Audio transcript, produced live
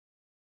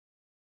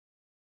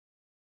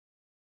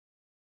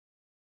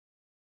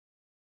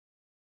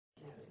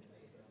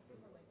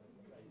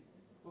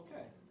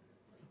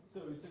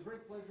it's a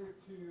great pleasure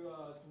to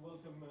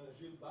welcome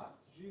Gilles Barthe.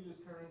 Gilles is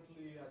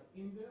currently at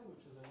IMDEA, which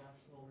is a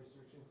national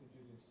research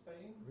institute in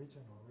Spain.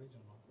 Regional.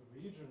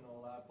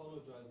 I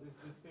apologize. This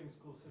thing's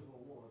called Civil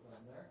War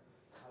down there.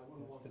 I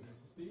wouldn't want to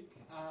speak.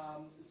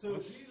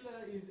 So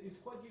Gilles is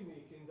quite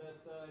unique in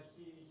that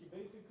he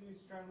basically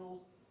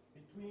straddles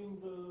between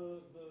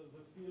the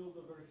field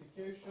of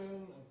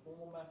verification and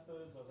formal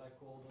methods, as I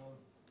call them,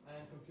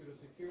 and computer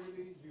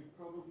security. You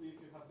probably,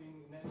 if you have been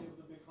in any of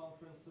the big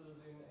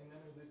conferences in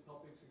any of these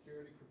topics,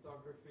 security,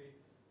 cryptography,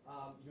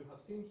 you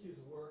have seen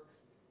his work.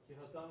 He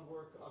has done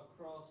work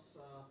across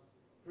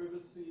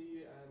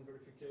privacy and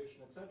verification,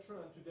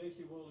 etc. And today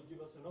he will give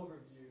us an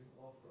overview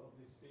of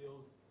this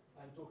field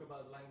and talk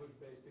about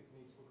language-based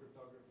techniques for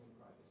cryptography and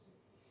privacy.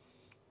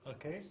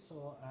 Okay,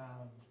 so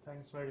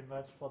thanks very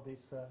much for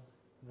this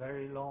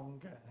very long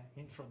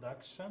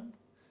introduction.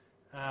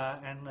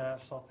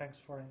 So thanks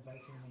for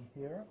inviting me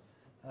here.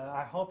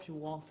 I hope you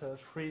won't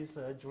freeze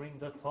during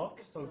the talk,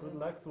 so good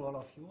luck to all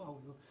of you. I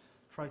will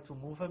try to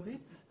move a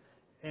bit.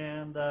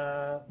 And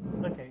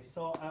okay,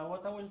 so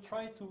what I will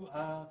try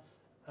to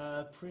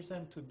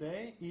present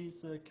today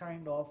is a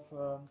kind of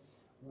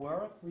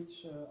work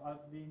which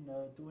I've been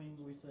doing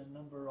with a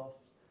number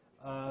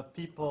of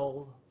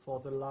people for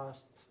the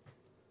last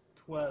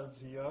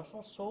 12 years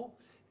or so.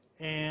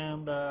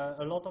 And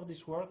a lot of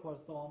this work was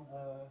done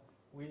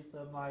with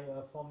my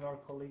former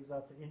colleagues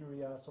at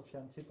IMDEA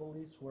Software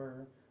Institute,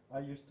 where I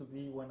used to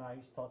be when I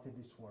started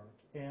this work.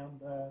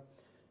 And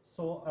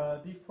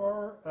so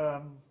before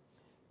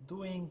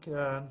doing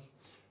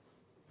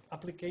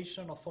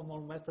application of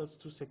formal methods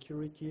to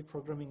security,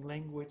 programming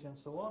language, and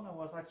so on, I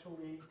was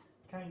actually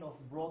kind of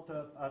brought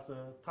up as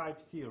a type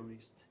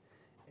theorist.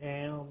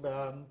 And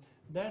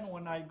then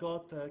when I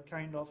got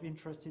kind of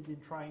interested in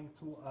trying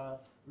to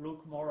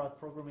look more at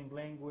programming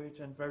language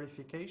and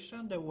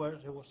verification,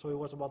 so it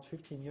was about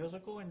 15 years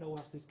ago, and there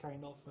was this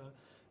kind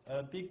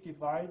of big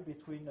divide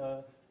between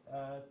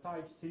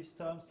type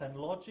systems and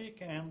logic,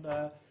 and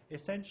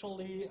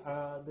essentially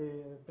the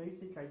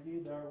basic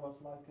idea there was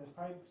like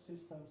type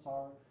systems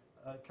are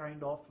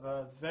kind of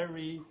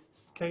very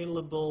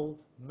scalable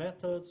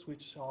methods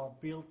which are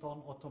built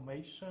on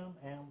automation,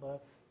 and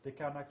they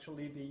can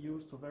actually be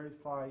used to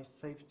verify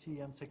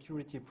safety and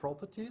security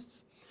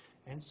properties.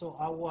 And so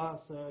I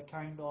was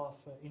kind of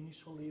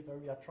initially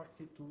very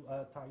attracted to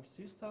type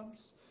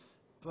systems.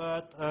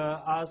 But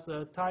as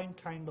time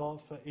kind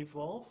of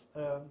evolved,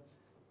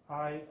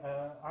 I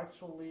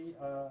actually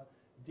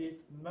did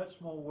much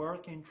more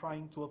work in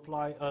trying to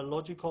apply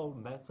logical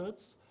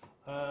methods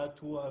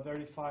to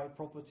verify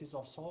properties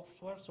of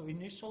software. So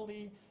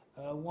initially,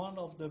 one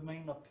of the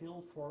main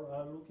appeal for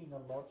looking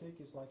at logic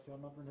is like you're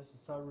not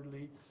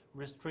necessarily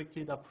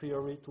restricted a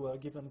priori to a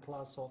given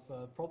class of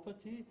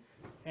property.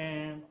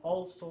 And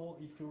also,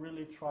 if you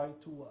really try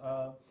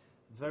to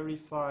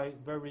verify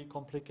very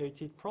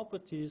complicated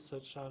properties,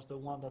 such as the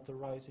one that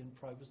arise in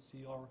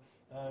privacy or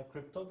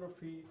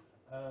cryptography,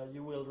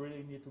 you will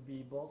really need to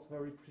be both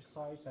very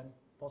precise and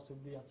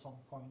possibly at some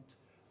point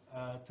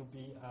to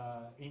be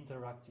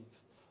interactive.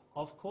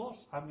 Of course,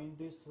 I mean,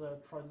 this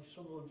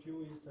traditional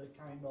view is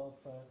kind of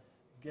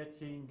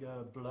getting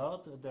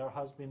blurred. There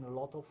has been a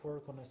lot of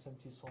work on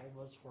SMT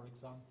solvers, for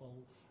example,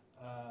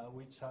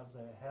 which has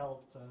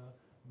helped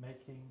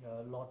making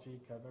logic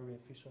very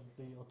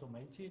efficiently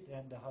automated.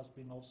 And there has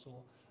been also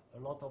a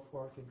lot of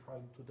work in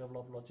trying to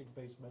develop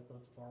logic-based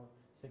methods for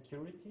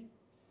security,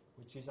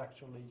 which is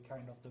actually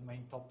kind of the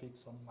main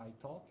topics on my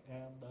talk.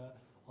 And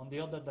on the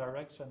other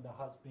direction, there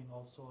has been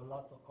also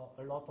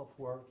a lot of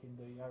work in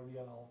the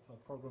area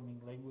of programming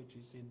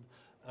languages in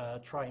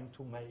trying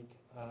to make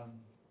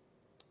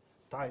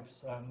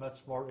types much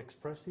more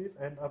expressive.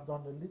 And I've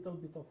done a little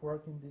bit of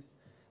work in this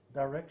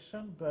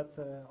direction, but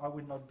I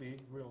will not be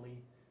really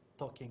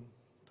talking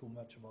too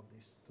much about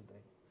this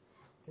today.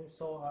 Okay,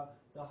 so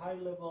the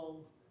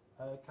high-level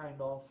kind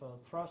of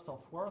thrust of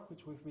work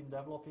which we've been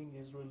developing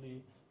is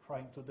really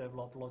trying to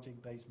develop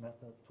logic-based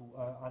method to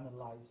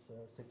analyze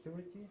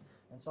security.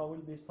 And so I will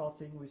be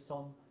starting with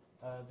some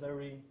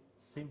very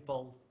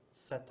simple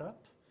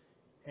setup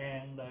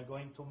and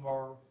going to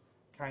more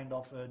kind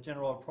of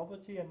general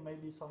property and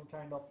maybe some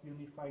kind of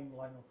unifying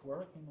line of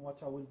work. And what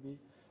I will be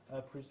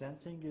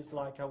presenting is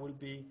like I will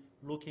be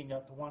looking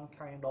at one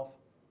kind of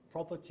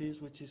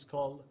properties which is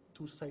called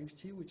to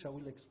safety, which I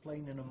will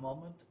explain in a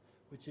moment,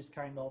 which is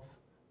kind of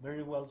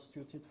very well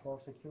suited for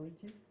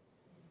security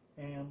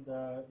and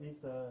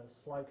is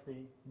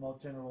slightly more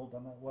general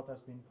than what has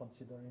been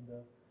considered in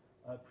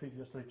the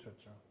previous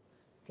literature.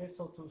 Okay,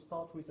 so to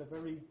start with a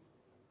very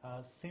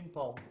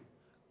simple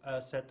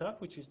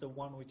setup, which is the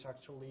one which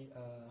actually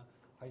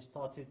I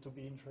started to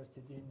be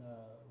interested in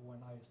when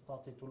I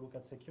started to look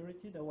at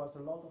security. There was a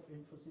lot of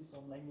emphasis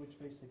on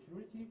language-based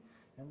security,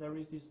 and there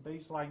is this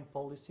baseline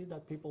policy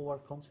that people were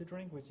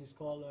considering, which is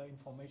called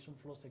information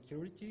flow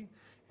security.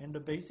 And the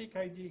basic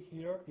idea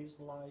here is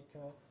like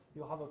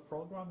you have a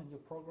program, and your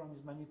program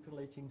is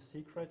manipulating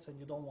secrets, and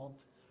you don't want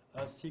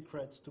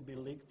secrets to be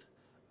leaked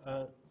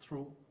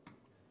through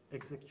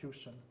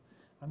execution.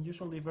 I'm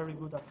usually very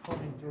good at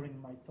coding during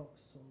my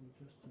talks, so we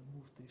just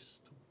move this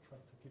to try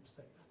to keep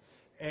safe.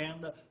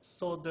 And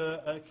so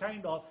the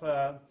kind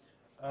of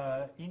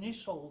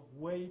initial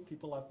way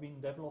people have been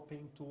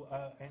developing to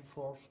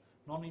enforce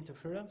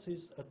non-interference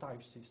is a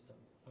type system,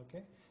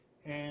 okay?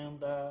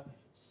 And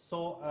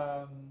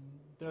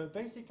the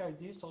basic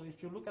idea, so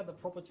if you look at the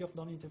property of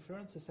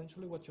non-interference,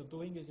 essentially what you're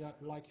doing is you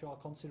are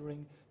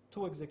considering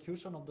two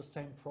executions of the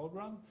same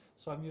program.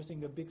 So I'm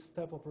using a big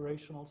step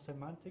operational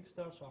semantics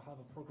there. So I have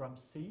a program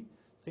C.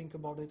 Think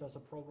about it as a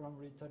program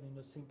written in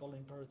a simple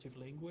imperative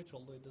language,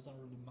 although it doesn't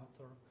really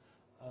matter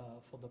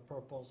for the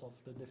purpose of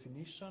the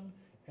definition.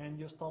 And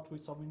you start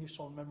with some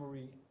initial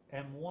memory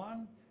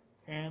M1,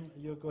 and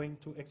you're going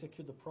to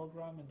execute the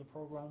program, and the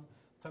program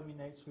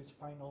terminates with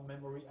final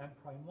memory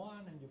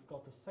M'1, and you've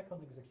got a second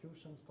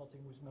execution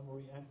starting with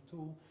memory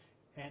M2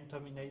 and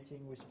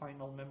terminating with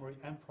final memory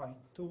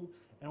M'2.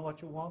 And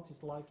what you want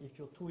is, like, if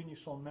your two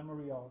initial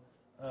memory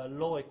are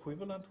low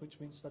equivalent, which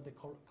means that they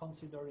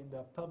consider in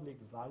their public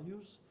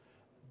values,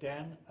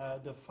 then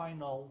the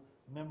final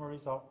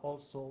memories are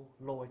also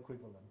low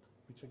equivalent,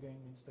 which again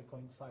means they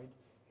coincide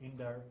in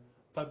their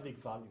public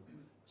value.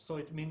 So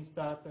it means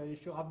that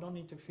if you have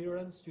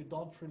non-interference, you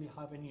don't really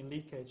have any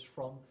leakage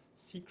from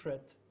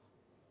secret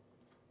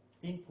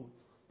input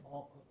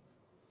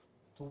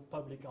to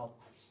public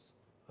outputs,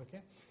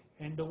 okay?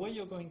 And the way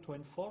you're going to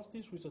enforce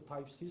this with a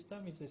type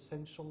system is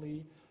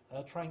essentially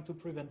trying to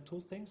prevent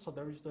two things. So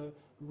there is the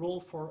rule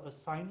for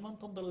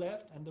assignment on the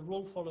left, and the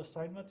rule for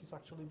assignment is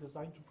actually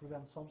designed to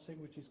prevent something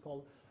which is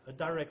called a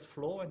direct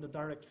flow, and the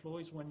direct flow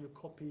is when you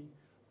copy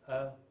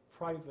a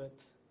private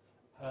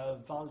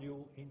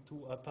value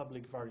into a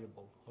public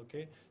variable,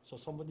 okay? So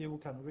somebody who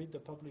can read the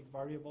public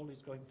variable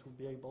is going to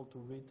be able to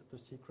read the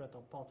secret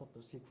or part of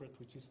the secret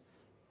which is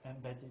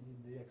embedded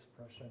in the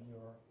expression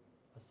you're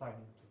assigning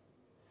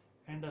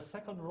to. And the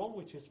second rule,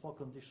 which is for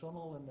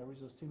conditional, and there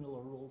is a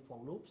similar rule for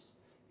loops,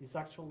 is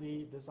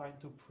actually designed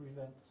to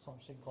prevent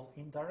something called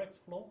indirect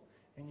flow.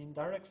 And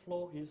indirect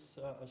flow is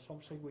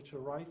something which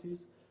arises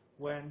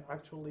when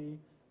actually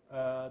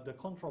the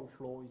control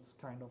flow is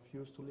kind of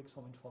used to leak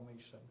some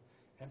information.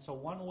 And so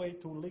one way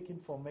to leak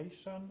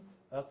information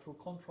through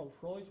control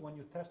flow is when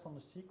you test on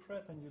a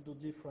secret and you do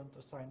different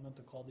assignment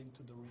according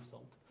to the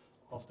result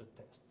of the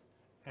test.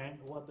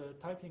 And what the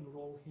typing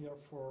rule here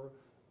for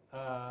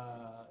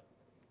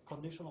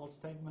conditional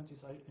statement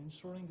is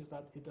ensuring is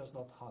that it does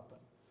not happen.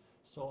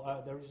 So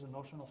there is a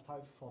notion of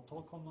type for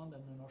toll command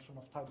and a notion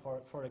of type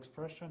for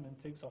expression,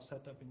 and things are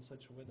set up in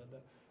such a way that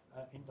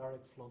the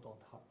indirect flow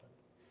don't happen.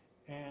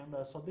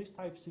 And so this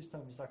type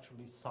system is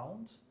actually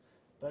sound,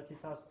 but it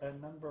has a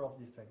number of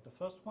defects. The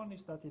first one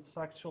is that it's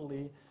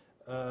actually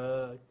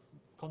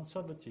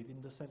conservative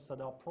in the sense that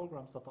there are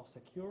programs that are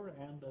secure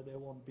and they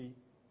won't be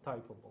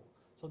typable.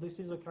 So this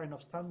is a kind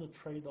of standard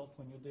trade-off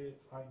when you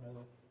define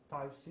a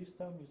type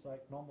system. Is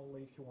like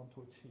normally if you want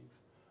to achieve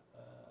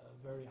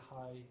very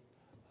high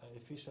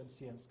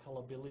efficiency and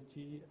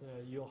scalability,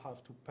 you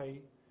have to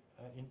pay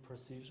in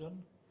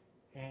precision,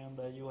 and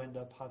you end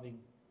up having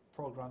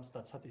programs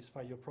that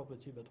satisfy your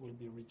property but will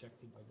be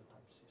rejected by the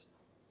type system.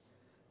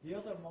 The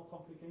other more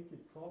complicated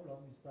problem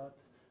is that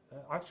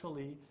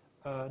actually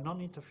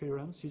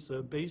non-interference is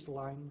a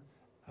baseline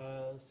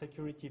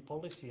security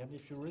policy, and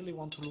if you really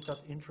want to look at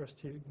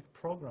interesting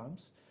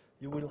programs,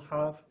 you will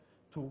have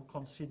to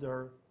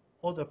consider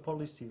other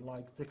policy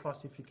like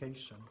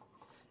declassification.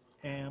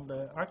 And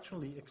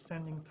actually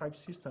extending type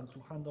system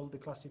to handle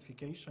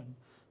declassification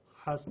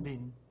has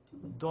been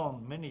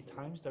done many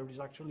times. There is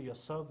actually a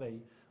survey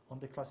on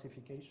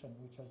declassification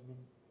which has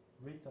been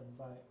written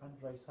by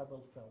Andrei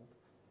Sabelfeld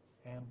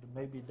and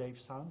maybe Dave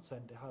Sands,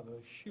 and they have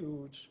a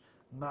huge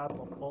map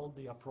of all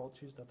the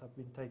approaches that have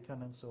been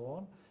taken and so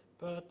on,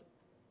 but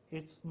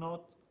it's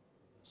not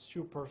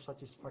super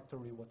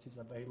satisfactory what is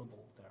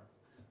available there.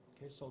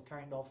 Okay, so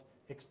kind of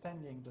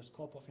extending the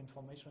scope of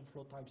information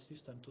flow type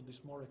system to these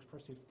more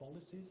expressive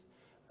policies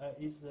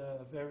is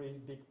a very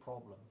big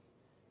problem.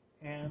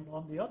 And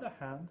on the other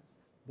hand,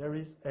 there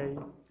is a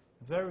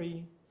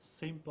very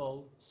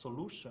simple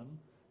solution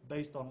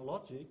based on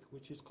logic,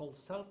 which is called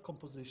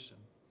self-composition.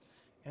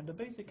 And the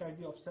basic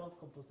idea of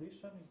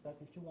self-composition is that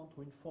if you want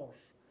to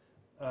enforce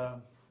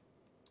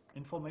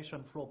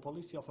information flow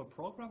policy of a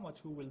program,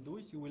 what you will do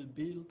is you will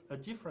build a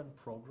different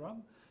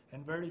program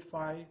and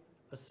verify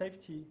a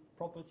safety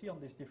property on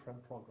this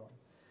different program.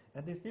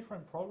 And this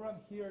different program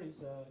here is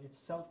it's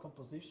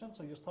self-composition.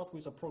 So you start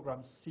with a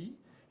program C,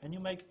 and you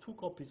make two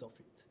copies of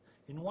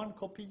it. In one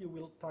copy, you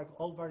will tag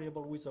all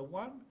variable with a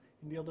 1.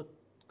 In the other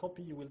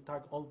copy, you will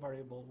tag all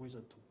variable with a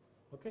 2.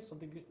 Okay, so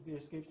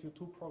this gives you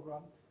two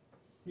programs,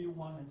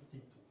 C1 and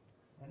C2.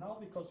 And now,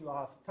 because you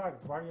have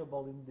tagged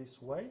variable in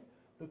this way,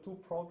 the two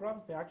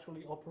programs, they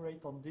actually operate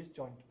on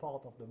disjoint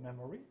part of the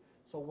memory.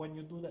 So when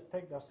you do that,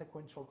 take their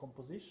sequential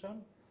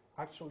composition,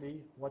 actually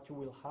what you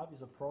will have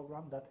is a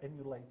program that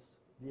emulates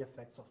the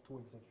effects of two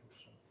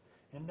executions.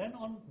 And then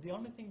the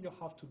only thing you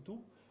have to do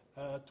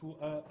to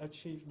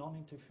achieve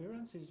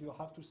non-interference is you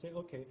have to say,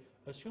 okay,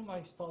 assume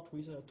I start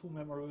with two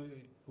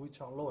memory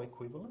which are low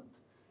equivalent,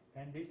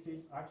 And this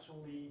is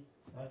actually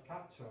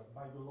captured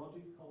by the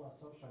logical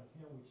assertion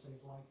here, which says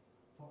like,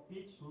 for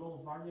each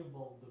low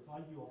variable, the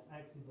value of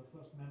x in the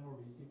first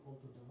memory is equal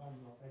to the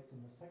value of x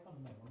in the second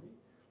memory.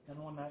 And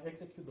when I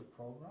execute the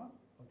program,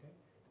 okay,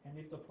 and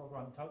if the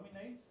program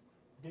terminates,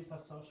 this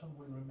assertion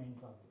will remain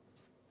valid.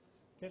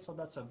 Okay, so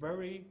that's a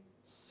very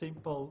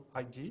simple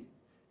idea,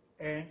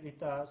 and it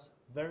has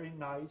very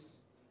nice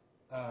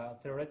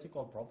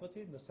theoretical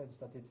property in the sense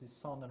that it is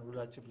sound and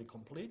relatively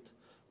complete,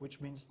 which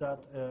means that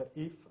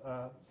if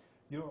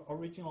your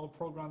original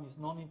program is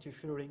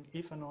non-interfering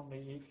if and only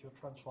if your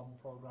transform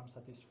program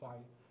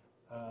satisfies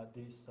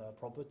this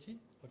property.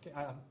 Okay,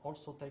 I am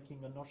also taking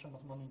a notion of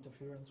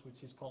non-interference,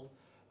 which is called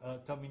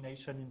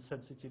termination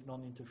insensitive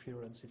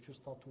non-interference. If you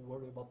start to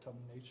worry about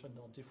termination,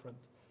 there are different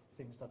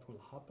things that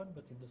will happen,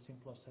 but in the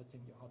simpler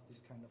setting, you have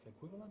this kind of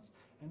equivalence.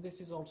 And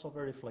this is also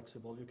very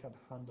flexible. You can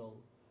handle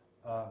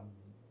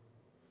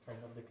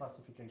kind of the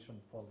classification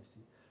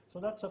policy. So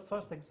that's a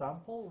first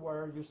example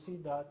where you see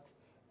that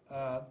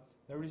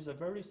there is a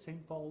very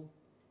simple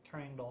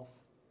kind of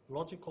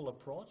logical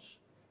approach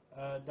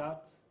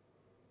that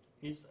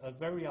is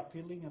very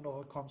appealing and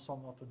overcomes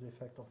some of the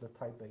defect of the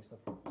type-based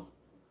approach.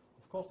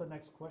 Of course, the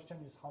next question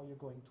is how you're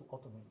going to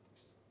automate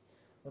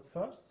this. But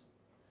first,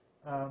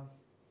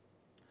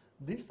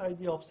 this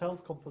idea of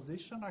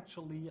self-composition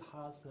actually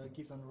has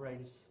given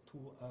rise to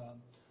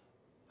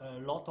a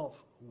lot of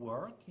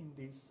work in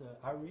this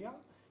area,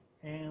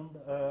 and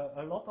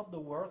a lot of the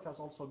work has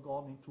also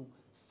gone into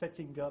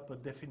setting up a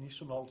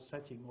definitional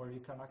setting where you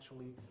can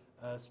actually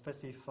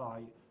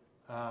specify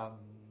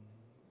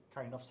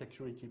kind of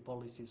security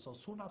policy. So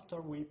soon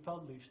after we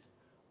published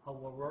our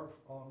work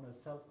on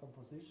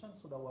self-composition,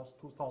 so that was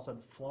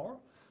 2004,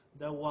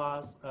 there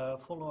was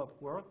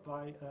follow-up work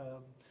by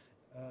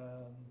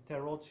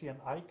Terocci and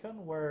Icahn,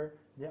 where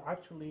they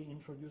actually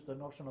introduced the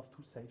notion of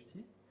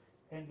two-safety.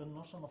 And the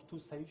notion of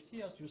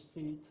two-safety, as you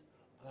see it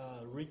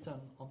written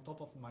on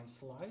top of my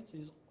slides,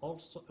 is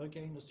also,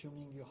 again,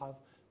 assuming you have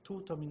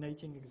two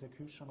terminating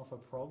execution of a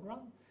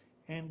program,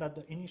 and that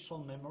the initial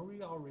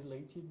memory are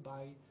related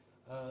by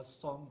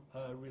some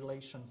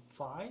relation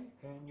phi,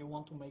 and you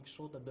want to make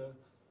sure that the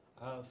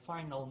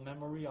final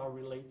memory are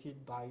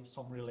related by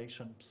some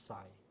relation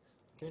psi.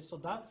 Okay, so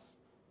that's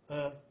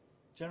a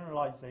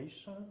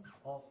generalization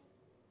of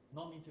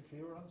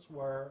non-interference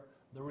where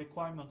the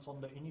requirements on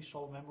the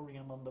initial memory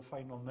and on the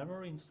final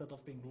memory, instead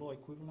of being law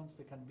equivalents,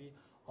 they can be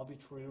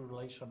arbitrary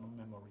relational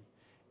memory.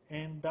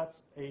 And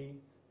that's a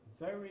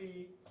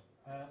very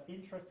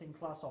interesting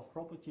class of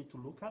property to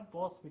look at,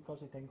 both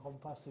because it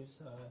encompasses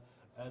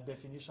a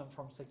definition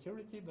from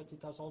security, but it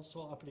has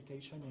also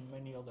application in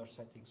many other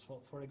settings.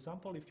 For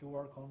example, if you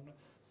work on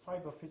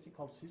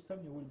cyber-physical system,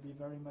 you will be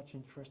very much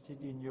interested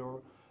in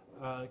your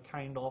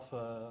kind of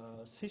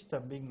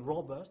system being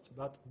robust,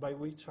 but by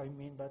which I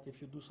mean that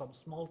if you do some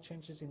small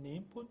changes in the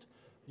input,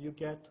 you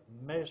get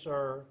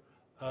measure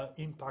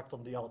impact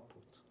on the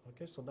output.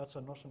 Okay, so that's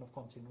a notion of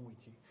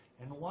continuity.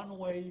 And one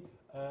way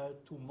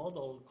to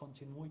model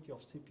continuity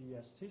of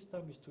CPS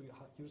system is to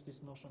use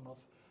this notion of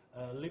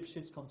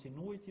Lipschitz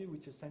continuity,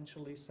 which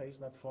essentially says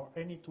that for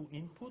any two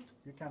input,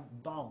 you can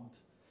bound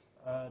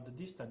the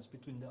distance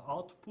between the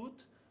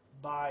output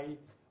by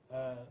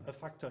a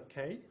factor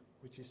k,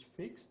 which is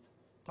fixed,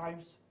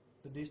 times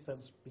the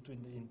distance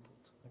between the input.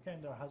 Okay,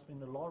 and there has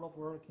been a lot of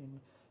work in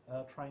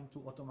trying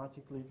to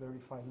automatically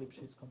verify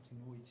Lipschitz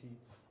continuity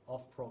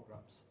of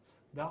programs.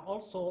 There are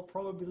also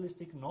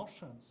probabilistic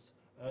notions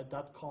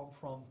that come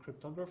from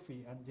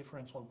cryptography and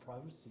differential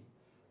privacy.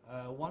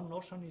 One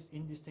notion is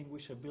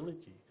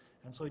indistinguishability.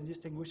 And so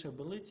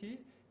indistinguishability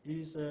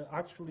is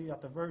actually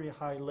at a very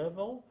high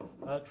level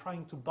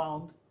trying to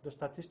bound the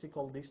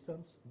statistical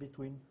distance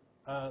between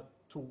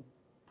two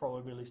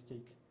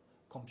probabilistic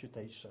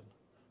computation.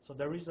 So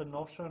there is a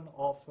notion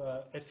of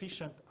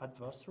efficient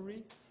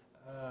adversary,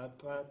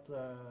 but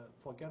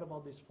forget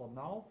about this for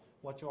now.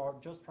 What you are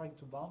just trying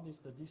to bound is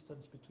the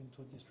distance between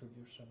two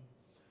distributions.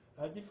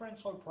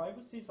 Differential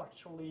privacy is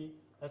actually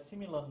a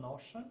similar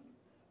notion,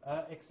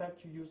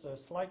 except you use a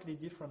slightly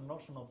different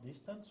notion of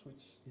distance,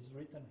 which is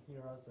written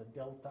here as a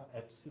delta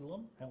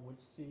epsilon, and we'll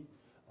see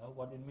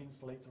what it means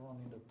later on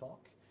in the talk.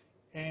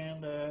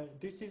 And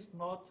this is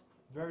not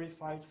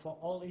verified for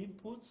all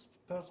inputs,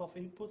 pairs of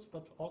inputs,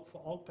 but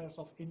for all pairs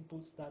of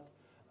inputs that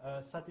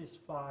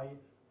satisfy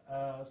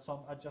some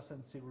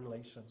adjacency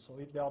relation. So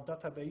if there are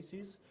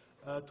databases,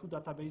 two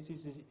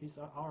databases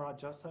are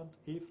adjacent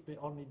if they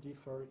only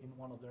differ in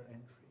one of their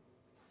entry.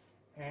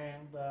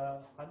 And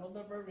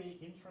another very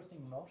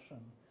interesting notion,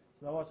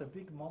 there was a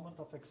big moment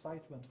of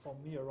excitement for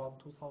me around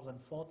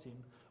 2014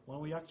 when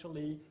we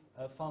actually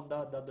found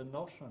out that the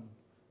notion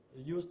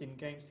used in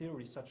game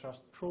theory, such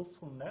as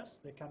truthfulness,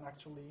 they can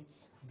actually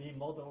be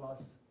modeled as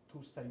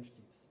two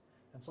safeties.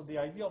 And so the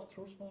idea of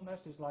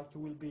truthfulness is like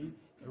you will be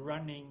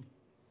running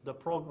the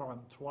program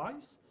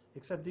twice,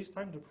 except this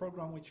time the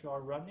program which you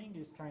are running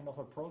is kind of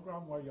a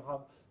program where you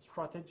have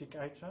strategic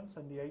agents,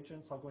 and the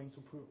agents are going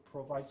to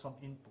provide some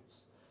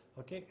inputs.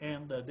 Okay,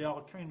 and they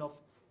are kind of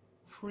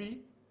free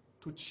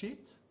to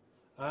cheat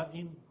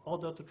in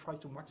order to try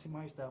to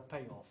maximize their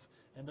payoff.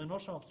 And the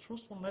notion of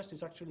truthfulness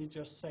is actually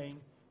just saying,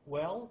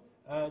 well,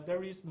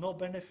 there is no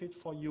benefit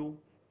for you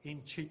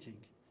in cheating.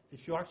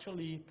 If you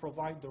actually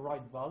provide the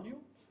right value,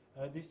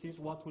 this is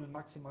what will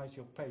maximize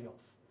your payoff.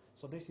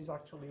 So this is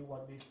actually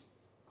what this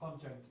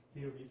conjunct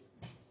here is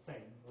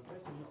saying. Okay,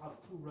 so you have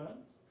two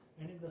runs,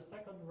 and in the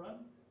second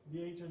run,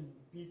 the agent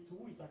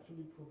B2 is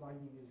actually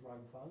providing his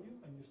right value,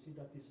 and you see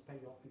that his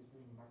payoff is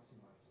being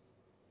maximized.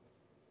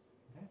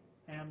 Okay?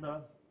 And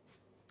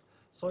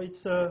so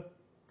it's a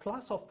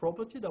class of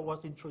property that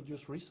was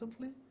introduced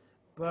recently,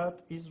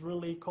 but is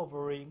really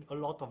covering a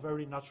lot of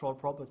very natural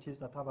properties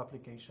that have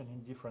application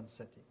in different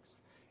settings.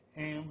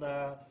 And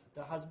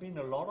there has been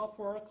a lot of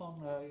work on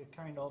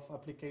kind of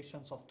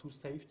applications of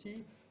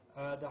two-safety.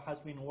 There has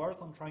been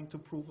work on trying to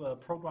prove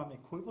program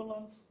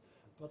equivalence,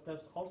 but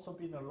there's also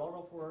been a lot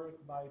of work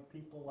by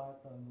people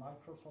at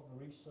Microsoft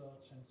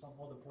Research and some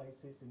other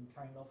places in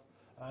kind of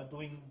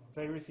doing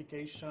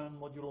verification,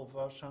 modular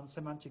version,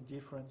 semantic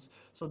difference.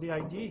 So the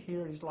idea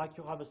here is like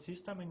you have a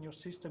system and your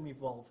system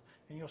evolves,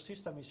 and your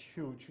system is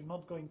huge. You're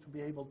not going to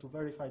be able to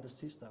verify the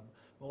system.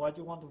 But what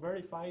you want to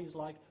verify is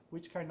like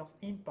which kind of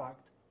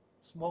impact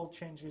small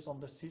changes on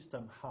the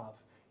system have.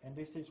 And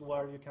this is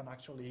where you can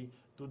actually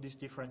do this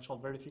differential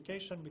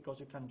verification, because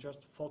you can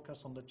just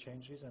focus on the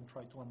changes and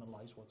try to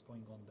analyze what's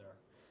going on there.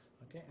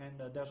 Okay,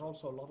 and there's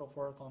also a lot of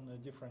work on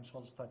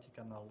differential static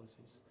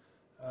analysis.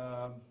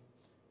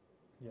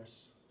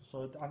 Yes,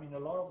 so I mean a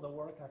lot of the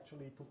work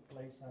actually took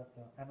place at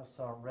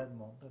NSR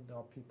Redmond, and there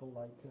are people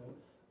like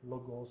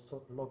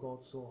Logozzo,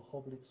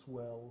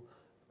 Hoblitzwell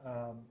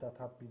that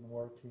have been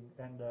working,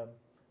 and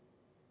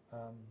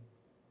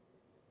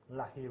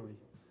Lahiri.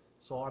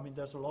 So I mean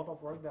there's a lot of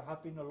work. There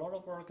have been a lot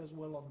of work as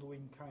well on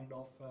doing kind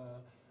of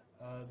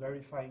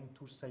verifying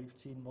to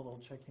safety, model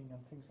checking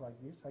and things like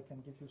this. I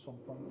can give you some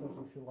pointers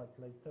if you like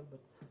later, but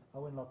I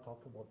will not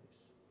talk about this.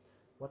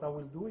 What I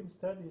will do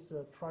instead is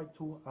try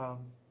to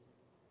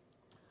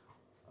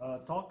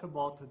talk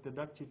about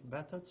deductive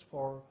methods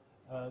for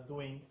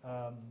doing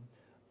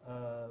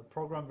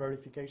program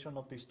verification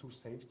of these two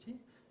safety.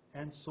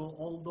 And so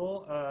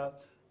although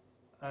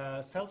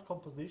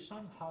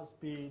self-composition has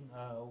been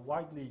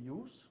widely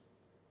used,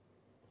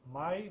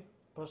 my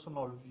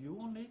personal view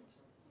on it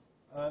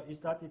is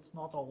that it's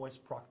not always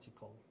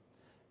practical.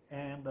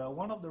 And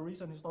one of the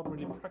reasons it's not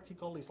really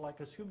practical is like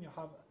assume you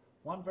have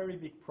one very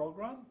big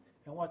program,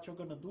 and what you're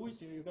going to do is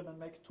you're going to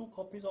make two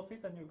copies of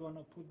it and you're going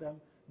to put them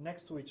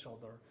next to each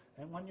other.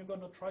 And when you're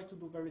going to try to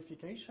do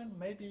verification,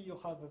 maybe you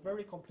have a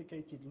very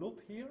complicated loop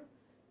here,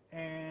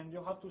 and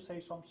you have to say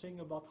something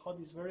about how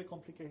this very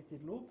complicated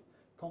loop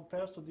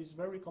compares to this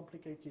very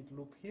complicated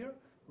loop here,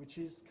 which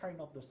is kind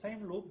of the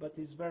same loop, but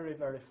is very,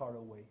 very far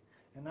away.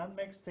 And that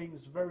makes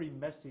things very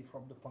messy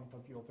from the point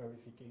of view of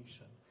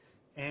verification.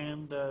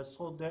 And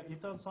so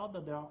it turns out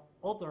that there are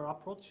other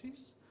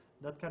approaches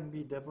that can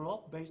be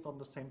developed based on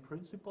the same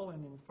principle.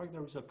 And in fact,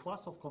 there is a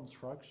class of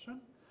construction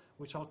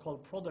which are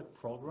called product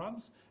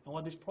programs. And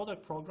what these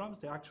product programs,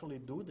 they actually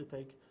do, they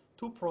take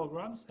two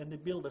programs and they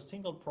build a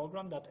single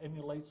program that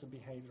emulates the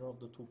behavior of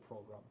the two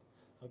programs.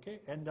 Okay?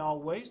 And there are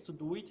ways to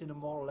do it in a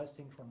more or less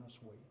synchronous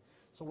way.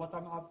 So what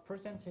I'm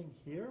presenting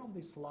here on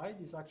this slide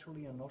is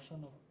actually a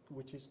notion of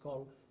which is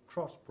called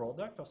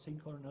cross-product or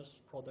synchronous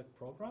product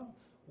program,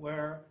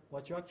 where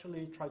what you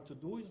actually try to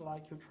do is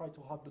like you try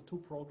to have the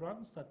two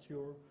programs that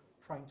you're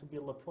trying to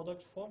build a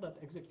product for that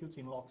execute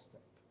in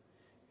lockstep.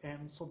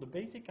 And so the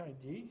basic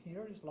idea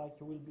here is like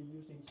you will be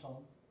using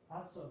some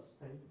assert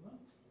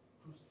statement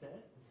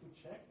to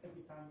check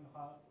every time you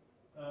have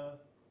a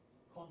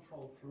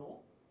control flow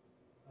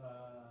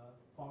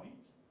point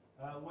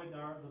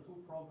whether the two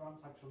programs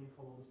actually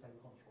follow the same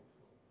control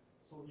flow.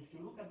 So if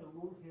you look at the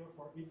rule here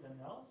for if then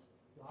else,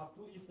 you have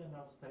two if then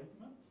else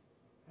statements,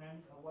 and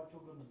what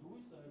you're going to do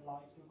is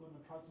like you're going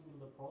to try to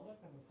build a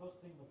product, and the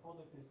first thing the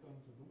product is going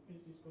to do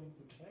is it's going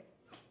to check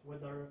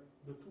whether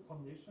the two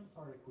conditions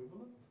are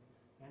equivalent.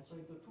 And so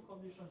if the two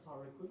conditions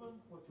are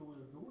equivalent, what you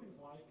will do is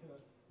like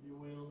you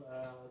will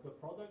the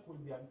product will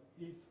be an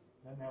if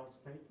then else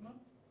statement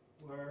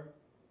where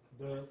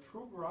the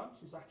true branch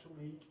is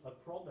actually a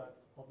product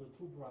of the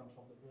two branches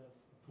of the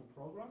two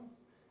programs,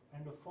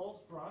 and the false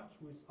branch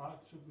will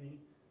actually be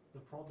the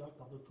product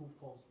of the two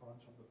false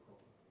branches of the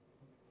program.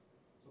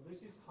 So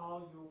this is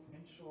how you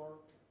ensure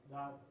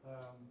that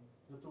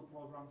the two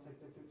programs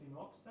execute in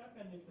lockstep,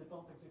 and if they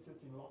don't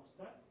execute in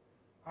lockstep,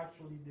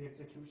 actually the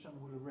execution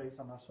will raise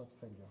an assert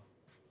failure.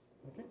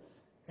 Okay?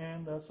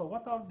 And so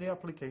what are the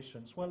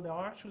applications? Well, there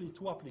are actually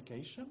two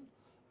applications.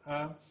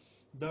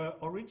 The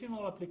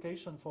original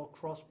application for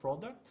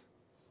cross-product,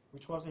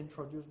 which was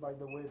introduced, by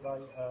the way, by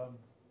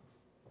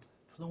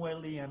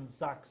Fnueli and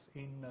Zaks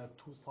in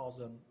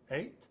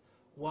 2008,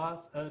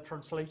 was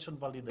translation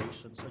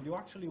validation. So you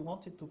actually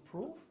wanted to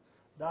prove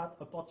that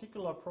a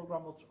particular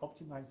program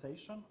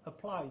optimization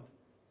applied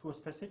to a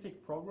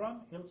specific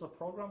program yields a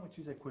program which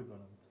is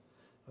equivalent.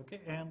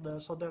 Okay,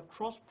 and so the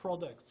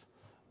cross-product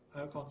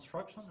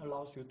construction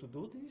allows you to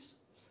do this.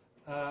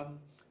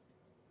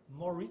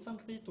 more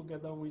recently,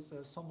 together with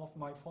some of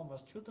my former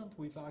students,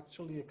 we've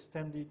actually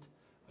extended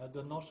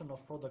the notion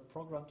of product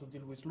program to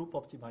deal with loop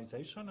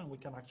optimization, and we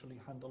can actually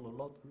handle a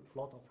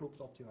lot of loop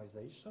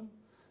optimization.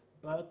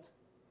 But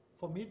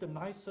for me, the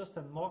nicest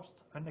and most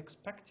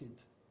unexpected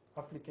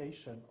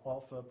application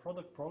of a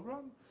product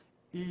program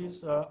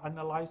is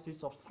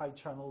analysis of side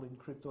channel in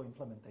crypto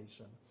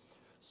implementation.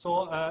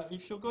 So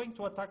if you're going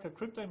to attack a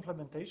crypto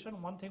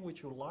implementation, one thing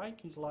which you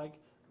like is like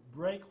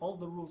break all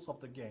the rules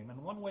of the game.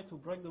 And one way to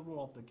break the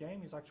rule of the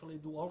game is actually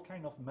do all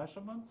kind of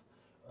measurement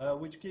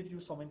which give you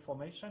some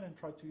information and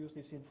try to use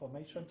this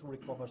information to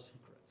recover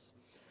secrets.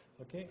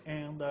 Okay,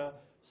 and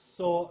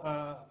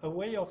a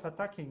way of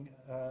attacking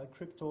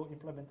crypto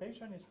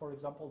implementation is, for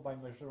example, by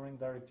measuring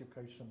their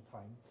execution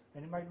time.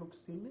 And it might look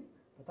silly,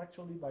 but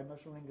actually by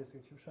measuring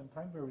execution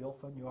time, very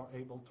often you are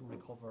able to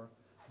recover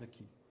the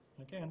key.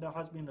 Okay, and there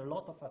has been a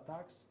lot of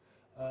attacks.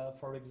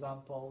 For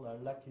example,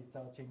 Lucky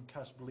 13,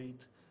 Cash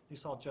Bleed.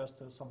 These are just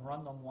some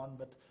random one,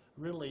 but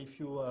really, if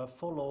you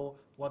follow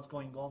what's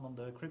going on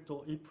the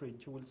crypto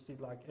ePrint, you will see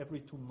like every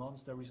 2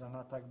 months there is an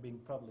attack being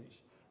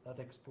published that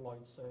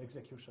exploits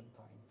execution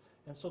time.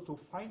 And so to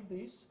find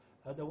this,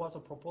 there was a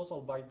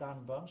proposal by Dan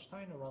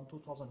Bernstein around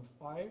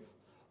 2005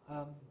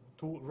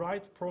 to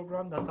write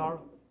programs that are,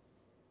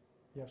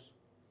 yes?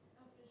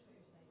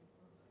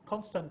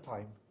 Constant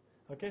time.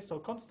 Okay, so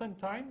constant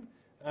time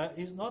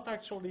is not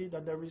actually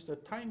that there is a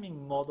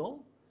timing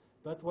model,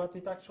 but what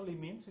it actually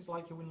means is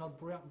like you will not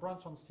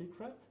branch on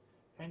secret,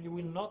 and you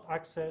will not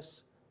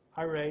access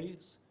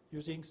arrays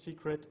using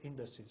secret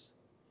indices.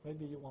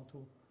 Maybe you want to?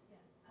 Yeah.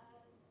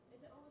 Is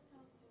it always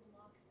how to do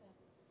lockstep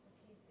for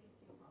case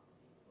safety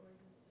properties, or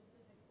is it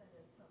a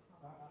specific set of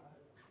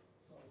sub-properties?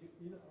 So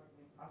either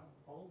I'm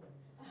old and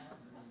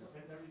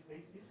when there is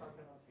ACs, I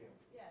cannot hear.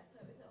 Yeah,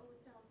 so is it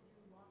always sound to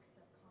do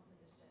lockstep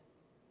composition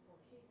for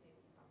case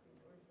safety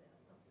properties, or is it a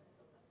subset of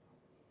that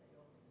properties that you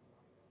always do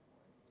lockstep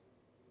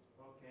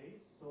for?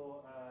 Okay,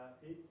 so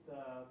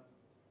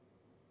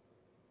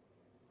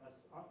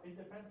it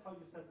depends how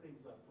you set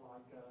things up.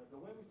 Like the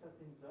way we set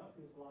things up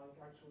is like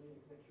actually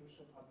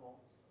execution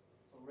abort.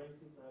 So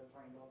raises a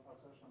kind of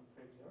assertion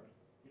failure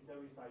if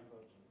there is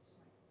divergence.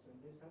 So in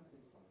this sense,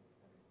 it's solid.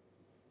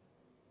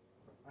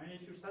 And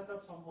if you set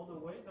up some other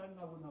way, then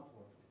that would not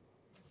work.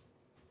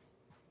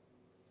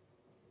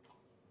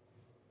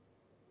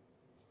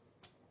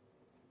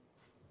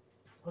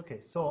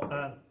 Okay, so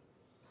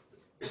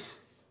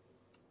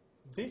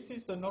this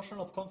is the notion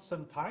of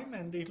constant time,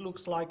 and it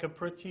looks like a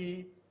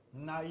pretty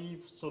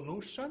naive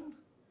solution,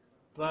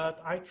 but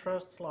I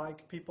trust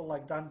like people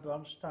like Dan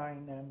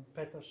Bernstein and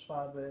Peter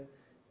Schwabe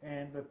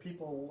and the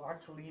people who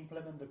actually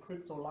implement the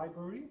crypto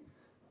library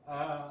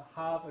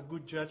have a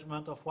good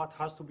judgment of what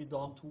has to be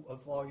done to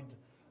avoid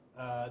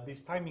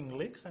these timing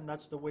leaks, and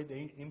that's the way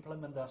they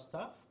implement their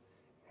stuff,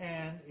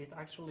 and it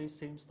actually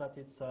seems that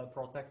it's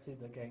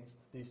protected against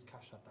these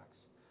cache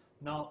attacks.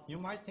 Now, you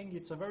might think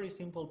it's a very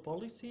simple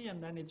policy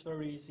and then it's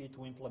very easy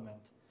to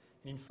implement.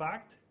 In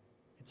fact,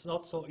 it's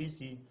not so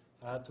easy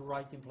to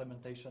write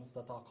implementations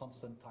that are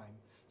constant time.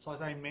 So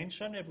as I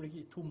mentioned,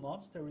 every 2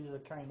 months there is a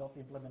kind of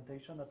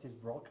implementation that is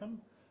broken.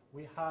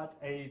 We had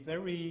a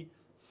very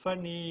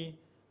funny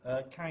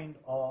kind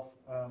of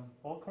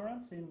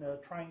occurrence in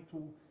trying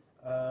to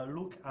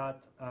look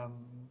at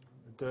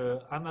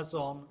the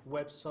Amazon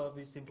Web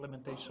Service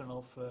implementation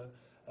of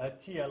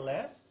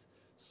TLS.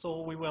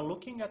 So we were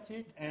looking at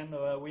it, and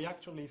we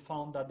actually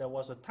found that there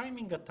was a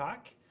timing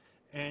attack.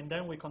 And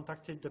then we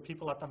contacted the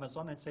people at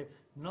Amazon and said,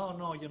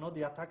 no, you know,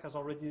 the attack has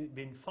already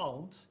been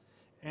found.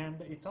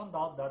 And it turned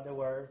out that there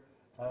were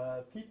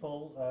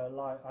people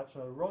like at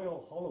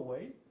Royal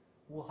Holloway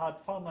who had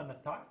found an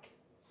attack.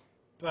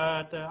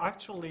 But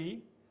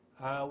actually,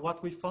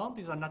 what we found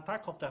is an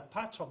attack of the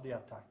patch of the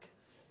attack.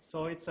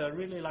 So it's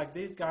really like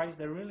these guys,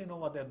 they really know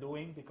what they're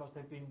doing because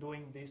they've been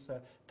doing these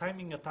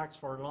timing attacks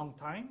for a long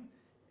time,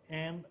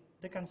 and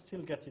they can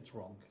still get it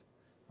wrong.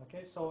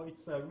 Okay, so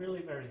it's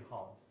really very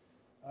hard.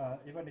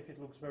 Even if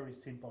it looks very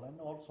simple, and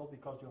also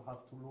because you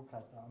have to look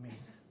at, I mean,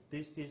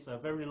 this is a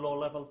very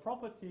low-level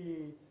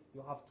property.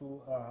 You have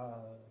to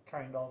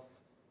kind of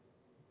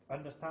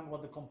understand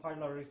what the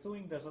compiler is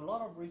doing. There's a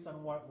lot of reasons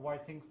why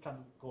things can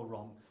go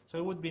wrong. So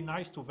it would be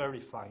nice to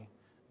verify.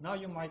 Now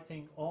you might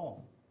think, oh,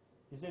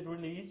 is it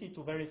really easy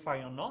to verify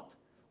or not?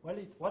 Well,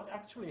 what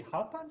actually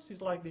happens is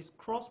like this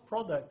cross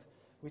product,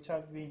 which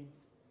I've been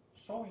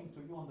showing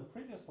to you on the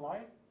previous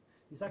slide,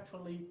 is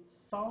actually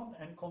sound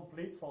and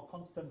complete for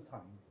constant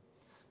time.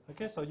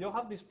 Okay, so you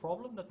have this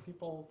problem that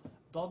people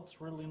don't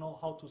really know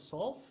how to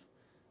solve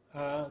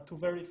to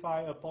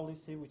verify a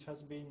policy which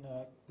has been,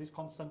 this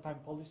constant time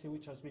policy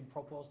which has been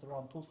proposed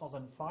around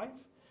 2005.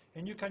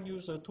 And you can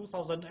use a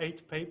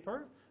 2008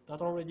 paper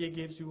that already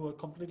gives you a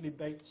completely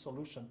baked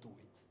solution to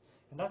it.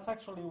 And that's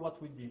actually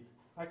what we did.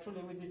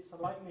 Actually, we did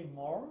slightly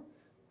more,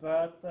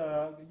 but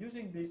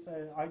using this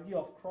idea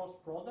of cross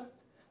product,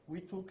 we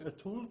took a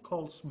tool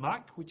called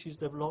SMAC, which is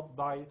developed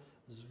by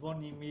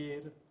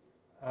Zvonimir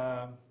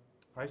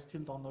I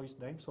still don't know his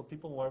name, so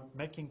people were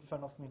making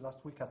fun of me last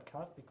week at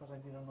CAF because I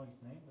didn't know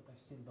his name, but I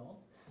still don't.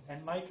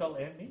 And Michael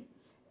Emmy.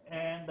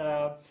 And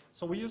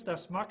so we used a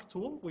SMAC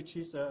tool, which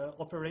is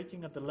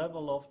operating at the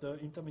level of the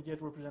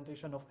intermediate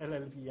representation of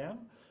LLVM.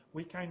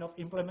 We kind of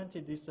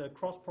implemented this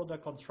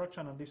cross-product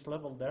construction on this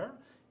level there.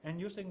 And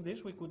using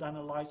this, we could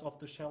analyze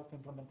off-the-shelf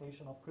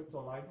implementation of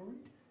crypto library.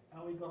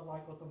 And we got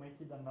like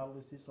automated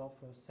analysis of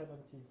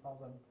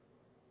 70,000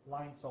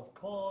 lines of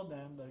code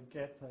and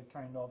get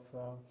kind of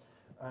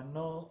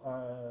no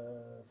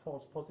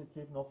false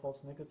positive, no false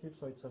negative.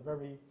 So it's a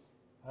very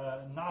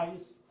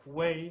nice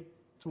way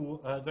to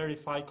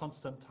verify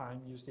constant time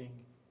using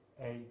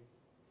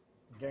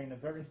again, a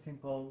very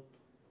simple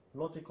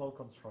logical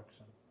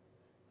construction.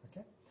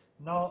 Okay.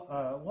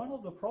 Now, one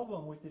of the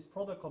problems with this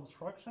product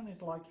construction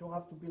is like you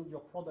have to build your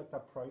product a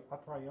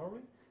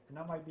priori, and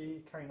that might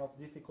be kind of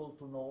difficult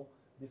to know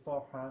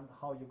beforehand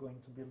how you're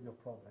going to build your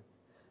product.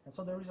 And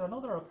so there is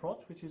another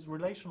approach, which is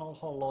relational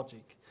Hall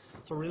logic.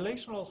 So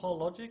relational Hall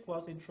logic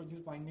was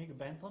introduced by Nick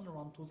Benton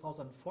around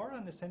 2004,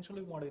 and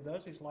essentially what it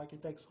does is like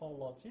it takes Hall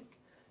logic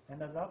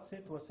and adapts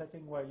it to a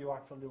setting where you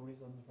actually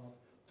reason about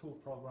two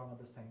programs at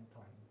the same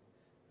time.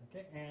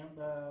 Okay, and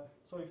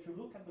so if you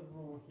look at the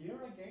rule here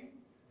again,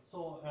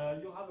 so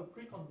you have a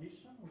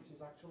precondition, which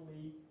is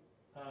actually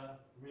a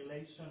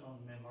relation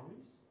on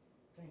memories.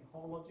 Okay, in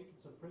Hall logic,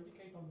 it's a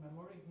predicate on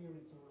memory. Here,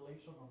 it's a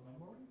relation on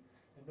memory.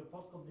 And the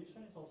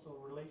postcondition is also a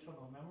relation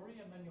on memory,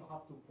 and then you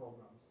have two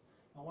programs.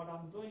 And what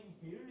I'm doing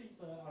here is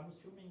I'm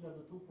assuming that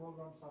the two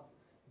programs have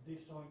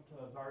disjoint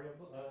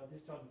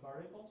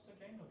variables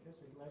again. Okay,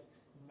 so it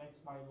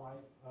makes my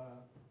life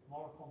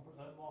more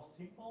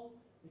simple,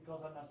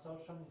 because an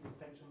assertion is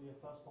essentially a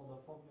first-order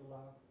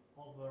formula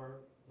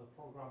over the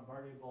program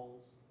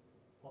variables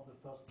of the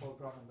first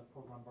program and the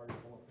program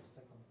variable of the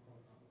second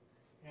program.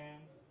 And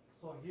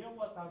so here,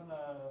 what I'm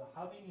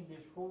having in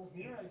this rule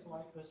here is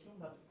like assume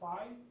that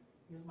phi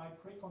is my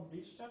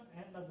precondition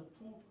and that the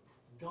two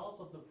goals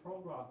of the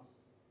programs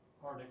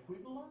are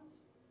equivalent.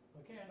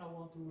 Okay, and I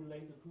want to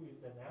relate the two if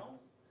then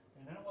else.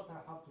 And then what I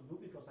have to do,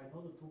 because I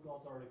know the two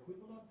goals are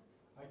equivalent,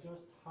 I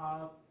just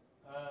have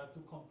to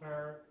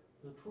compare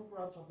the true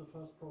branch of the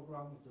first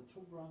program with the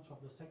true branch of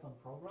the second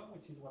program,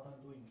 which is what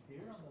I'm doing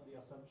here under the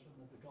assumption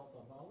that the goals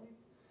are valid.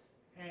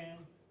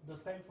 And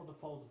the same for the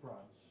false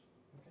branch.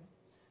 Okay,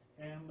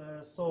 and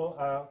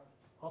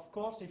of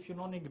course, if you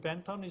know Nick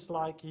Benton, it's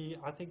like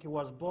I think he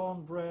was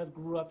born, bred,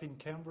 grew up in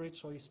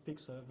Cambridge, so he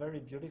speaks very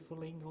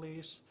beautiful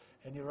English,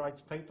 and he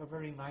writes paper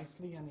very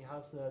nicely, and he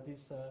has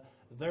this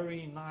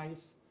very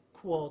nice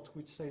quote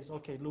which says,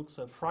 okay, looks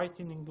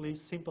frighteningly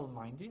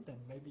simple-minded, and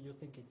maybe you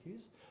think it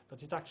is,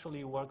 but it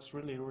actually works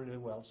really, really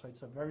well. So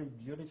it's a very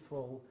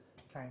beautiful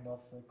kind of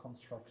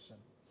construction.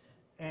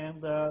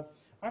 And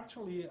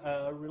actually,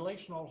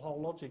 relational Hall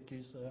logic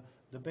is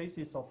the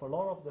basis of a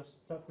lot of the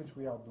stuff which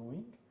we are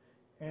doing,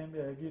 and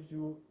gives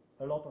you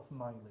a lot of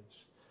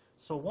mileage.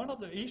 So one of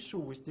the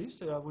issues with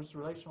this, with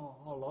relational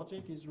Hall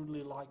logic, is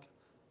really like,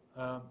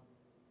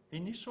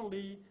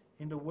 initially,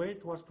 in the way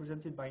it was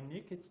presented by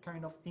Nick, it's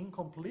kind of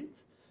incomplete,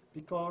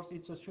 because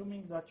it's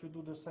assuming that you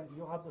do the same,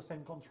 you have the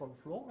same control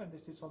flow, and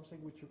this is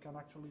something which you can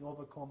actually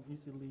overcome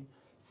easily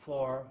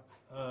for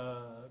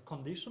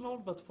conditional,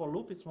 but for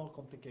loop it's more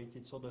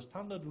complicated. So the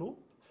standard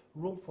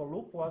rule for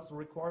loop was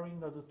requiring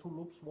that the two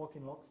loops work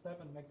in lockstep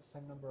and make the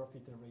same number of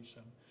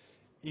iterations.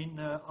 In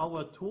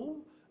our tool,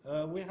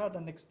 we had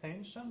an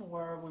extension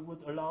where we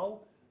would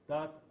allow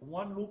that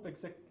one loop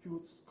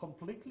executes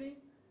completely,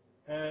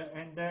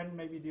 and then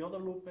maybe the other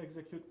loop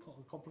executes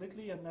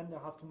completely, and then they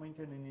have to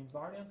maintain an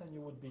invariant, and you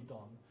would be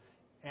done.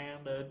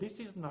 And this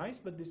is nice,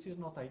 but this is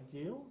not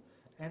ideal.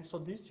 And so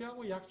this year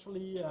we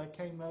actually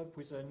came up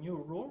with a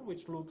new rule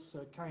which looks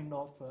kind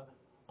of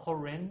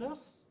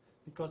horrendous,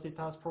 because it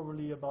has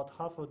probably about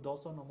half a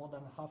dozen or more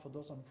than half a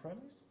dozen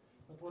premises.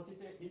 But what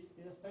it is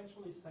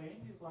essentially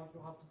saying is like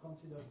you have to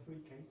consider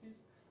three cases.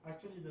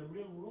 Actually, the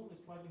real rule is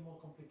slightly more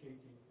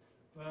complicated.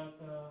 But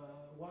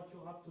what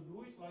you have to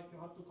do is like you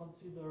have to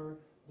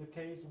consider the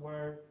case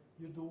where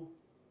you do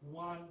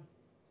one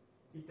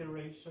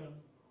iteration,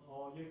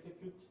 or you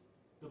execute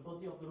the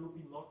body of the loop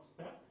in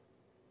lockstep.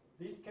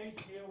 This case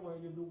here where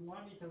you do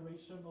one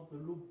iteration of the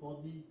loop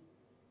body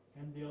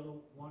and the other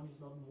one is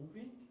not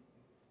moving.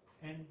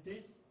 And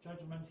this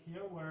judgment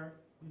here where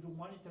you do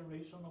one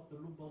iteration of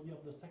the loop body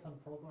of the second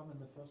program and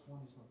the first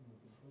one is not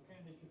moving. Okay,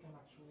 and if you can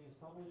actually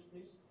establish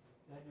this,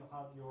 then you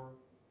have your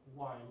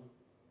while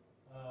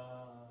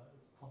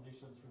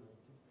conditions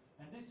related.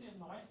 And this is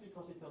nice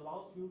because it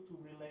allows you to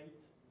relate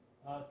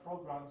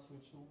programs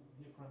which do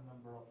different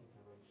number of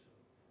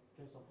iterations.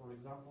 Okay, so for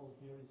example,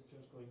 here it's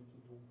just going to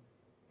do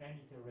n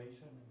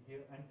iteration, and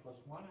here n+1,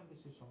 and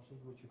this is something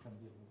which you can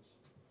deal with.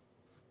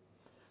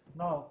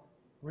 Now,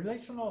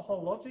 relational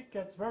Hall logic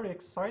gets very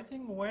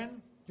exciting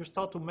when you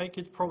start to make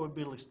it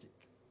probabilistic.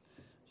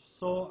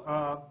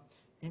 So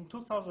in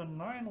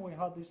 2009, we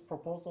had this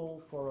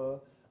proposal for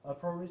a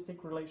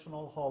probabilistic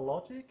relational Hall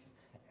logic,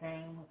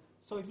 and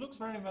so it looks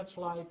very much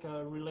like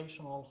a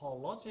relational Hall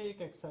logic,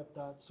 except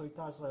that so it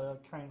has a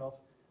kind of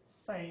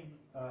same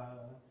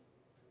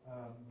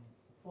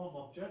form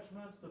of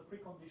judgments. The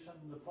precondition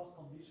and the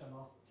postcondition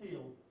are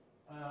still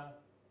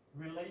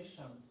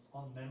relations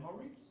on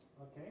memories,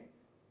 okay?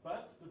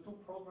 But the two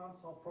programs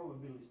are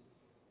probabilistic.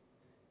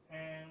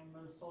 And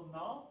so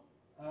now,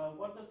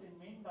 what does it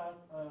mean that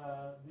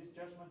this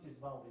judgment is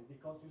valid?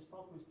 Because you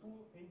start with two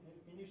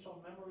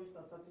initial memories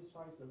that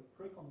satisfies the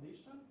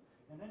precondition,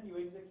 and then you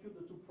execute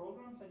the two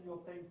programs and you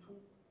obtain two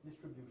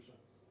distributions.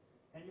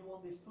 And you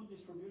want these two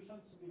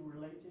distributions to be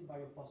related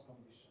by a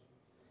postcondition.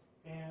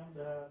 And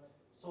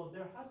so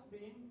there has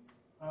been,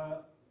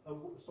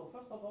 so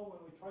first of all,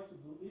 when we tried to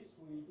do this,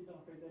 we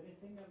didn't create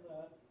anything, and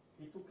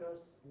it took us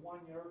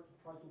 1 year to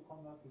try to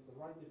come up with the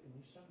right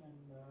definition, and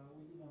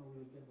we didn't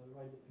really get the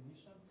right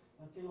definition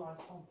until at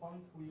some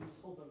point we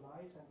saw the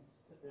light and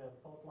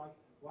thought like,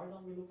 why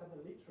don't we look at the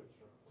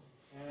literature?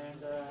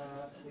 And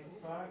in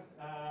fact,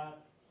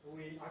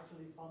 we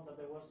actually found that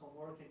there was some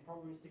work in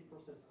probabilistic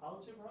process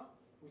algebra,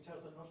 which has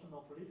a notion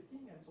of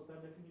lifting, and so the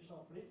definition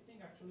of lifting,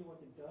 actually what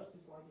it does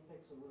is like it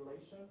takes a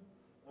relation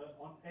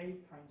on A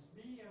times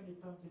B, and it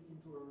turns it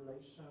into a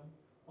relation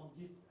on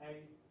dist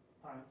A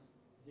times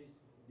dist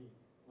B,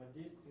 where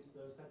dist is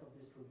the set of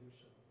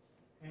distribution.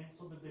 And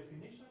so the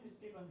definition is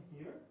given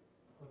here,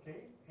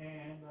 okay,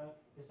 and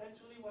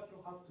essentially what you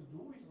have to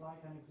do is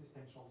like an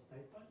existential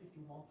statement. If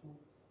you want to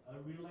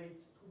relate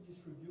two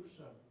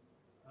distribution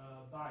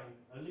by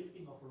a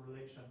lifting of a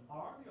relation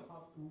R, you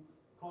have to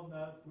come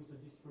up with a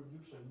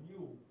distribution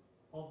mu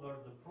over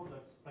the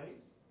product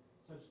space,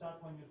 such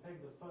that when you take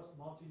the first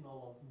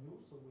marginal of mu,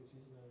 so which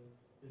is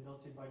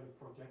denoted by the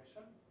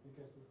projection, you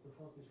get the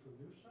first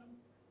distribution.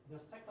 The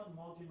second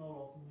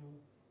marginal of mu,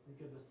 you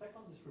get the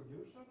second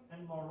distribution,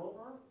 and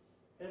moreover,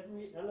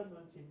 every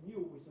element in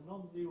mu with a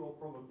non-zero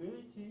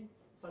probability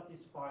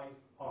satisfies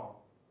R,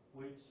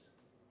 which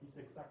is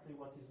exactly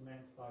what is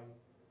meant by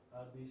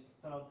this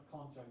third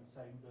conjunct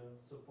saying the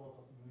support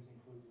of mu is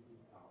included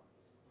in R.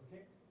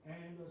 Okay?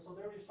 And so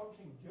there is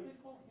something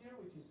beautiful here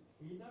which is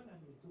hidden,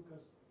 and it took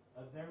us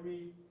a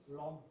very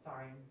long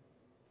time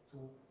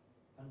to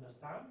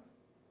understand,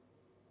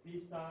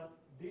 is that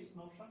this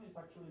notion is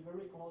actually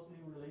very closely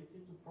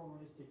related to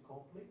probabilistic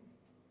coupling,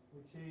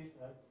 which is,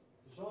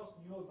 Georges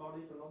knew about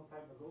it a long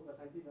time ago,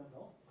 but I didn't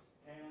know.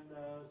 And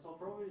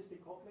so probabilistic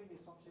coupling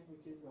is something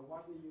which is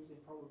widely used in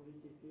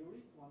probability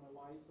theory to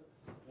analyze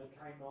a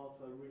kind of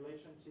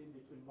relationship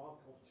between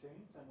Markov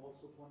chains and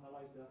also to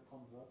analyze their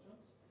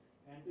convergence.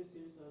 And this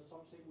is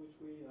something which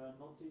we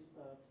noticed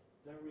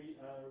very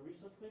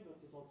recently, but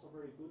is also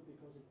very good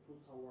because it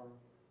puts our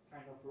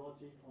kind of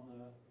logic on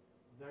a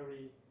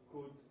very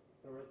good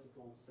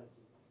theoretical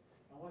setting.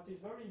 And what is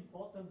very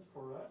important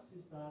for us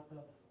is that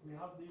we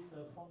have this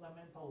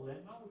fundamental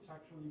lemma, which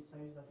actually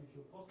says that if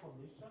your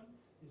postcondition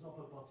is of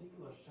a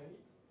particular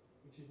shape,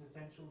 which is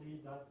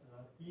essentially that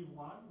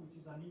E1, which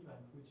is an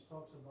event which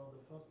talks about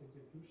the first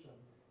execution,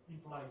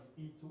 implies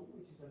E2,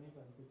 which is an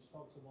event which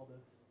talks about the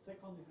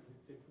second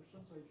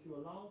execution. So if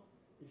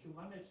you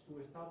manage to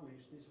establish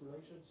this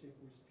relationship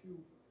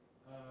with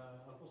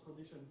a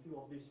postcondition Q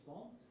of this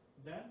form,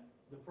 then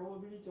the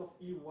probability of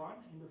E1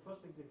 in the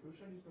first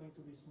execution is going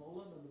to be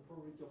smaller than the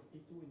probability of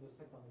E2 in the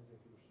second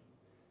execution.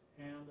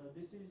 And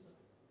this is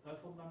a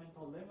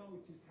fundamental lemma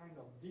which is kind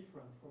of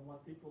different from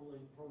what people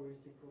in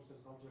probabilistic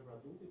process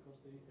algebra do, because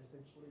they're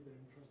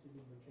interested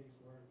in the case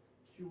where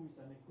Q is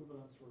an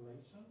equivalence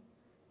relation.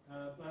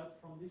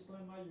 But from this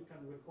lemma you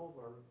can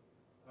recover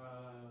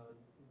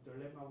the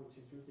lemma which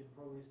is used in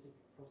probabilistic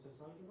process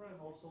algebra,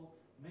 and also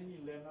many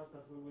lemmas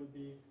that we will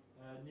be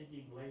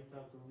needing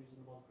later to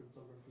reason about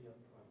cryptography and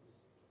privacy.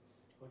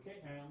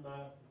 Okay, and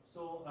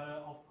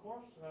of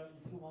course,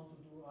 if you want to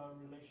do a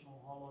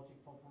relational Hall logic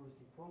for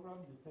probabilistic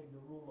program, you take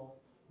the rule of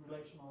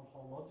relational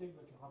Hall logic,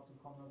 but you have to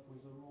come up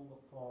with a rule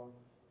for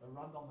a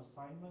random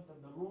assignment, and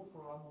the rule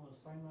for random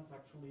assignment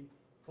actually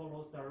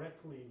follows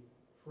directly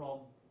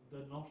from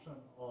the notion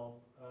of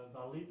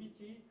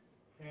validity.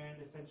 And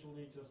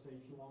essentially, just say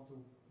if you want to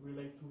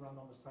relate to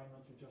random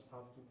assignments, you just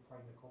have to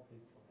find a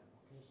coupling for them.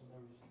 Okay, so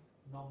there is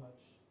not much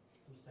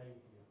to say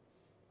here.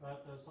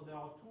 But so there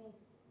are two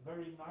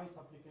very nice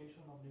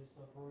applications of this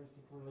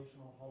probabilistic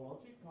relational Hall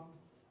logic, one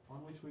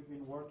on which we've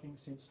been working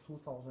since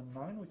 2009,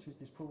 which is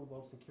this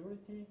provable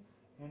security,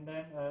 and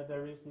then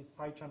there is this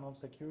side channel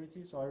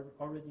security. So I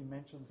already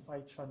mentioned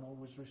side channel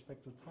with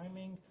respect to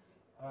timing.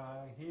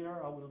 Here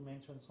I will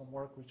mention some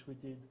work which we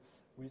did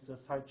with a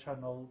side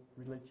channel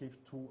relative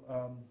to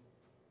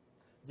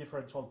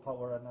differential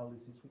power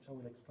analysis, which I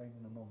will explain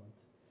in a moment.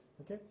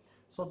 Okay,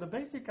 so the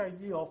basic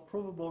idea of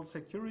provable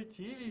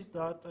security is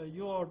that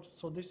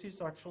so this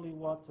is actually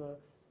what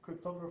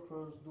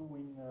cryptographers do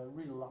in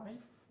real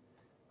life.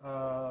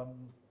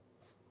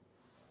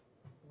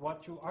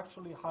 What you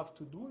actually have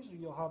to do is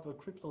you have a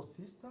crypto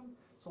system.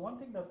 So one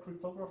thing that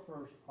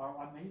cryptographers are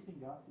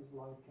amazing at is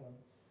like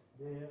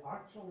they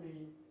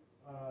actually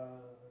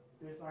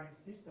design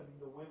system in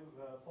the way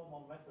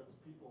formal methods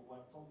people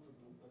were told to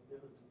do, but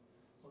never do.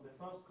 So they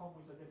first come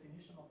with a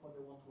definition of what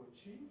they want to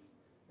achieve,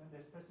 then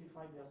they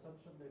specify the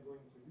assumption they're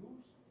going to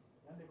use,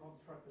 Then they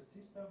construct a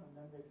system, and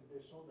then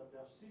they show that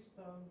their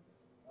system,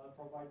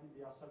 provided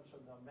the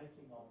assumption they're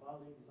making are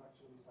valid, is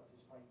actually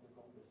satisfying the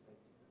goal they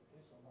stated.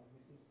 Okay, so now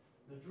this is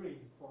the dream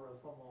for a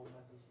formal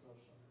method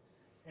version.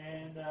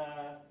 And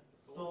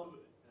so,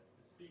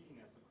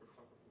 speaking as a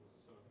cryptographer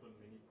who's done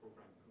many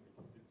program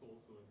committees, it's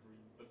also a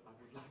dream, but I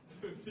would like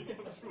to see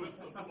them through at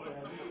some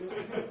point.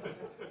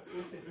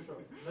 This is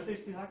true. But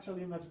this is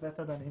actually much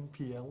better than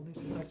NPL.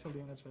 This is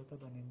actually much better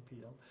than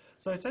NPL.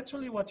 So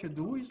essentially what you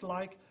do is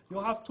like you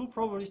have two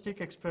probabilistic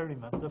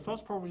experiments. The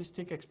first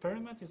probabilistic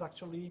experiment is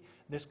actually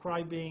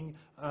describing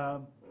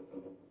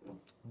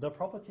the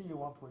property you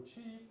want to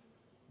achieve,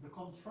 the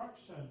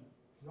construction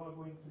you are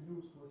going to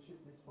use to achieve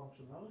this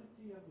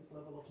functionality at this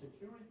level of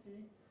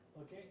security.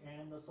 Okay,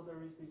 and so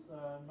there is this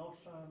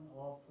notion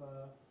of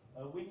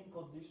a winning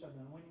condition,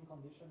 and winning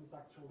condition is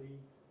actually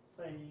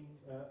saying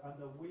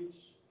under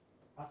which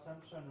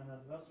assumption an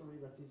adversary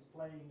that is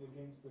playing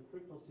against the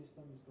crypto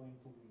system is going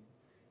to win.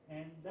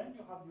 And then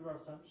you have your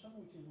assumption,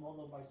 which is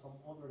modeled by some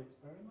other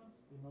experiments,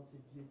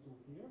 denoted G2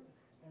 here.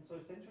 And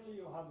so essentially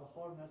you have a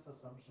hardness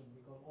assumption,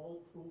 because all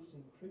proofs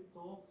in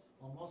crypto,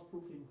 or most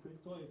proof in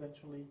crypto,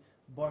 eventually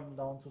boil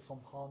down to some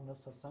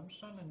hardness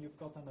assumption, and you've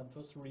got an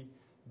adversary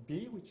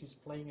B, which is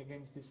playing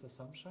against this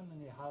assumption,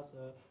 and it has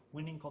a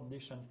winning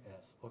condition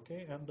F,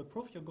 okay? And the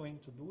proof you're going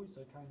to do is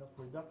a kind of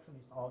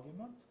reductionist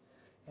argument,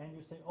 and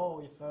you say,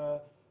 oh, if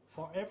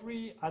for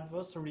every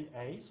adversary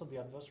A, so the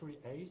adversary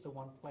A is the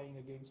one playing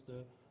against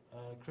the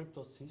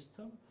crypto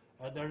system,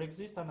 there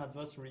exists an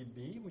adversary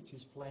B, which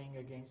is playing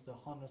against the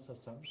hardness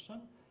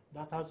assumption,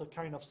 that has a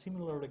kind of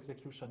similar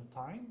execution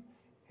time,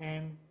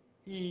 and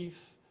if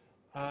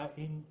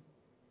in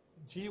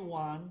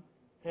G1,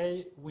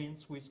 A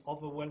wins with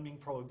overwhelming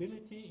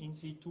probability, in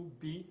G2,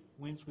 B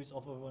wins with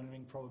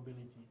overwhelming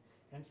probability.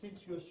 And since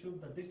you assume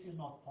that this is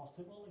not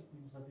possible, it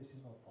means that this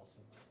is not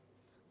possible.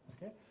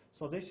 Okay?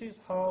 So this is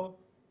how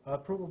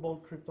provable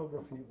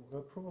cryptography,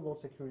 provable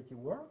security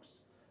works.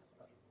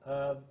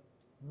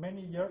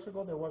 Many years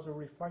ago, there was a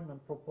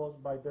refinement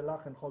proposed by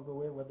Belach and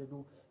Holloway where they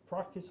do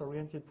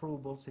practice-oriented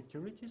provable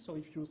security. So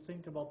if you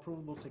think about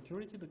provable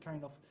security, the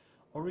kind of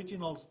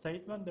original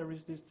statement, there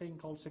is this thing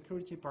called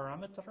security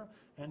parameter,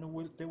 and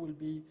they will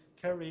be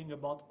carrying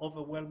about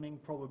overwhelming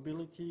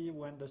probability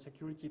when the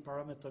security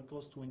parameter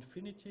goes to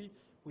infinity,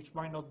 which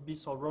might not be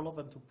so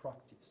relevant to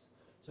practice.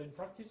 So in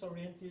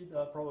practice-oriented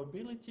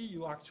probability,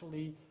 you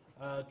actually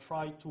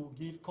try to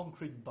give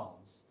concrete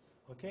bounds.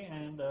 Okay,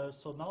 and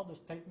so now the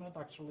statement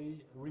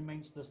actually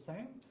remains the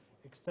same,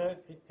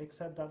 except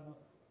that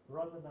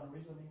rather than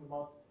reasoning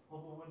about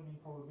overwhelming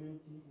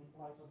probability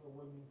implies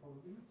overwhelming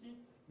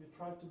probability, you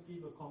try to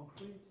give a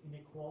concrete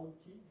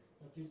inequality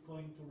that is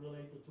going to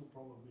relate the two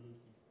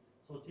probabilities.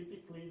 So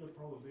typically the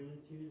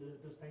probability,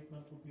 the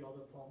statement would be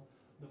other form.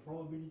 The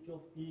probability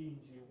of E in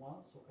G1,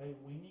 so A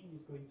winning,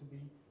 is going to be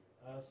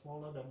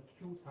smaller than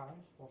Q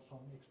times for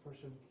some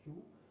expression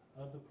Q.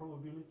 The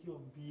probability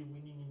of B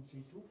winning in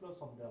G2 plus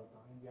some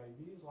delta. And the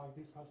idea is like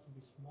this has to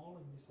be small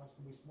and this has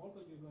to be small,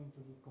 but you're going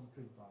to give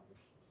concrete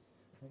values.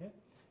 Okay?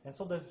 And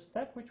so the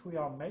step which we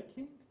are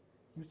making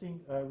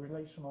using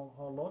relational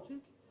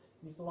logic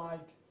is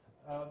like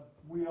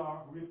we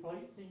are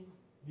replacing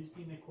this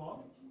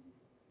inequality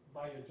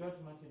by a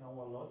judgment in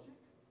our logic,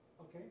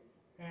 okay?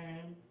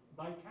 And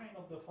by kind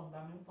of the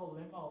fundamental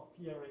lemma of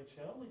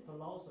PRHL, it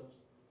allows us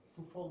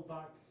to fall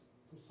back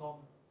to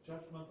some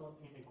judgment on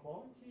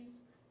inequalities,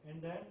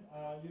 and then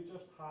you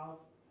just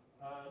have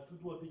to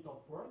do a bit of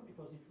work,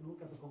 because if you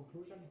look at the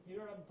conclusion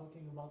here, I'm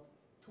talking about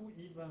two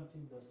events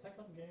in the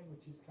second game,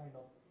 which is kind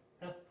of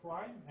F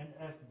prime and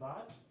F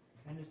bad,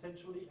 and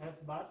essentially F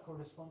bad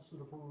corresponds to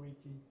the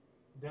probability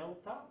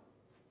delta,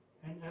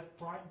 and F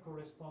prime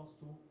corresponds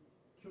to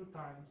Q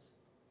times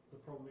the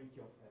probability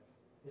of F.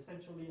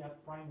 Essentially F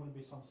prime will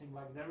be something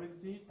like there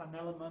exists an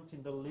element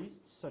in the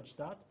list such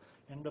that,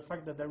 and the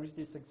fact that there is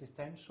this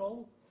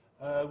existential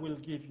will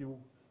give you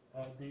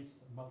this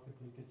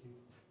multiplicative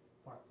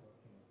factor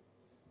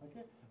here.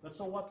 Okay, but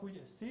so what we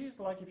see is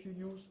like if you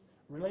use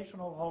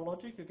relational Hall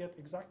logic, you get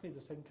exactly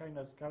the same kind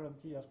of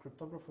guarantee as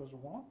cryptographers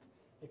want,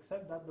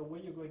 except that the way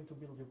you're going to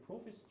build your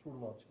proof is through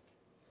logic.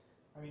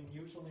 I mean,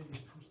 usually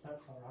these two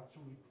steps are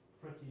actually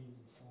pretty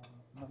easy,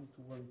 so no need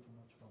to worry too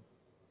much about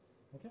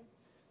it. Okay,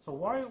 so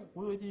why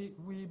would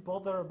we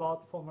bother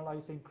about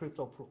formalizing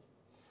crypto proof?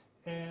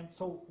 And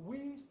so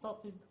we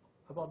started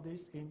about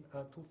this in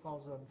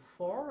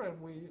 2004 and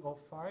or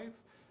 5,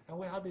 and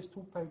we had these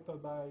two papers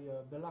by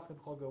Belach and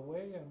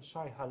Holloway and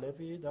Shai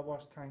Halevi. That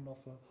was kind of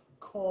a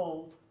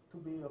call to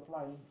be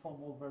applying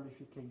formal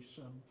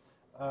verification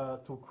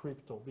to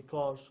crypto,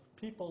 because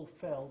people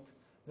felt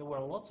there were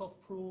lots of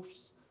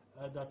proofs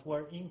that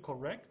were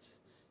incorrect.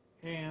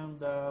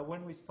 And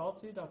when we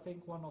started, I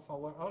think one of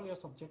our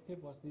earliest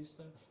objectives was this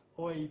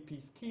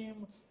OAP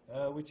scheme,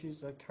 which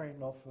is a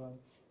kind of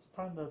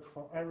standard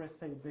for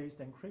RSA-based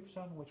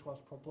encryption, which was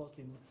proposed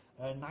in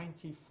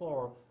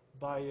 '94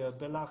 by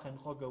Belach and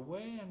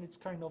Holloway. And it's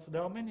kind of,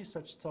 there are many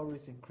such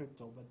stories in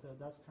crypto, but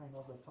that's kind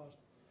of the first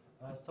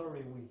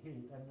story we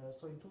hit. And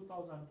so in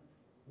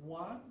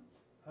 2001,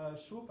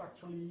 Shoup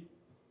actually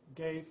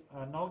gave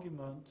an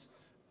argument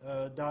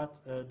that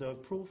the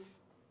proof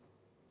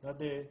that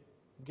they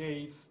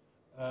gave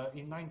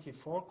in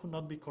 94 could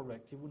not be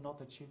correct. It would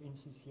not achieve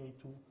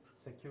INCCA2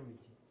 security.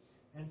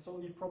 And so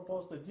he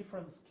proposed a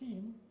different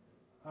scheme,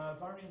 a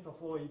variant of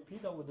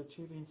OAP that would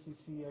achieve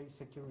INCCA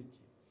security.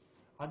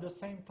 At the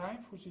same time,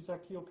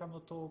 Fujisaki,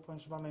 Okamoto,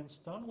 Poinchval, and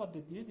Stern, what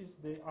they did is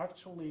they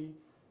actually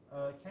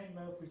came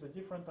up with a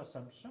different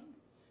assumption.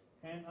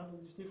 And under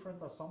this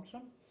different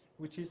assumption,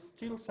 which is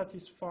still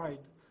satisfied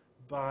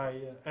by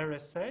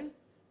RSA,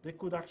 they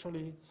could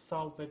actually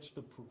salvage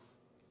the proof.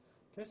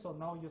 Okay, so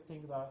now you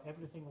think that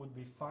everything would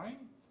be fine,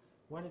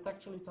 when it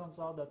actually turns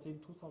out that in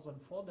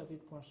 2004, David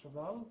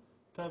Poincheval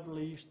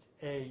published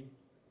a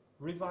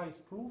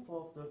revised proof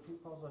of the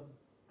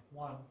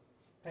 2001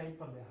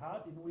 paper they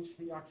had, in which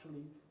he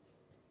actually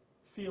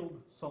filled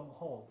some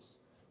holes.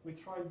 We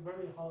tried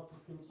very hard to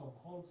fill some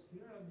holes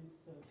here, and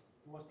it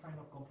was kind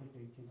of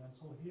complicated. And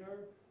so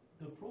here,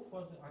 the proof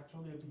was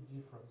actually a bit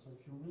different. So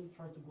if you really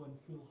try to go and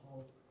fill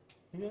holes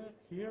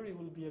here it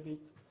will be a bit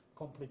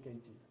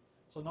complicated.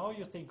 So now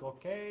you think,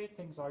 okay,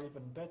 things are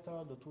even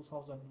better. The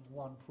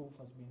 2001 proof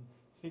has been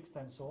fixed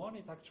and so on.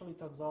 It actually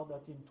turns out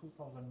that in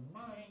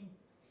 2009,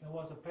 there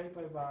was a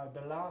paper by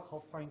Bellard,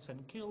 Hofheinz,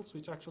 and Gilles,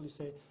 which actually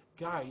say,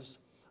 guys,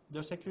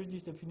 the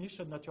security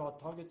definition that you are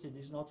targeted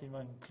is not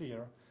even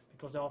clear,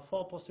 because there are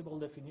 4 possible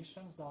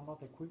definitions that are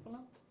not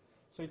equivalent.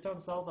 So it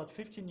turns out that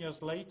 15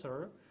 years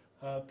later,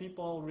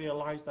 people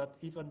realized that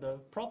even the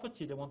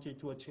property they wanted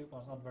to achieve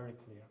was not very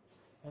clear.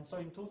 And so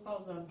in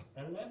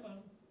 2011,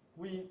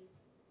 we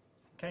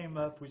came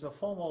up with a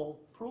formal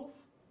proof.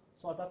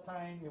 So at that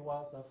time, it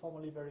was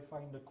formally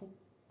verifying the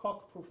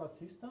Coq proof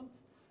assistant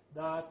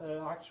that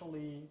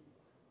actually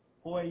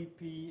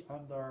OAP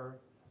under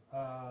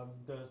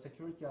the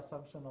security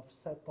assumption of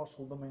set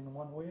partial domain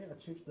one way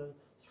achieves the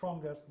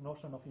strongest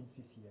notion of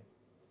INCCA.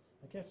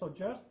 Okay, so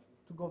just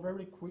to go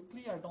very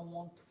quickly, I don't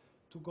want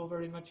to go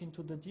very much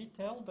into the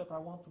detail, but I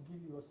want to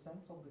give you a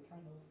sense of the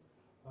kind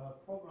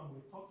of program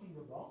we're talking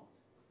about.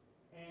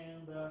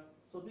 And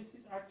so this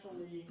is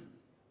actually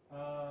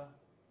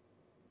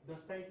the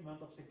statement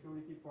of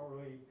security for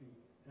OAP.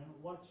 And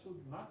what should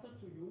matter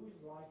to you is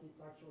like it's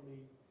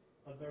actually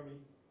a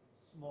very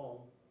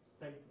small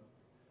statement.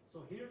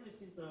 So here this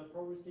is the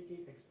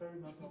probabilistic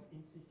experiment of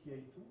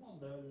INCCA2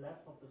 on the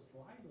left of the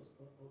slide,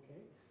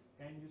 okay?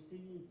 And you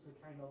see it's a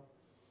kind of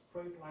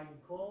straight line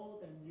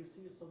code, and you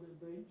see, so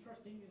the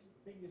interesting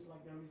thing is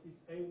like there is this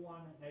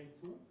A1 and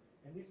A2,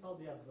 and these are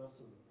the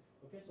adversary.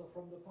 Okay, so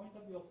from the point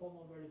of view of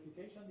formal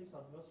verification, these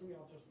adversary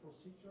are just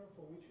procedure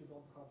for which you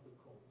don't have the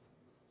code.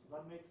 So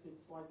that makes it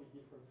slightly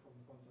different from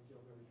the point of view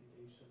of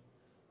verification.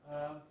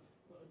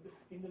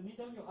 In the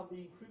middle, you have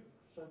the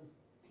encryption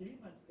scheme,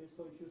 and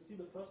so if you see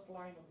the first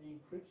line of the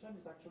encryption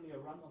is actually a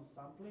random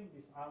sampling,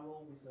 this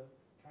arrow with a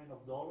kind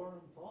of dollar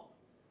on top.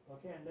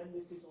 Okay, and then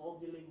this is all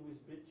dealing with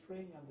bit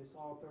string, and this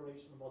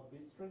operation about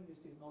bit string.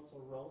 This is not so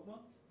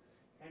relevant.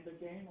 And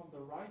again, on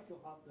the right, you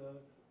have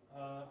the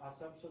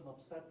assumption of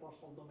set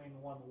partial domain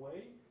one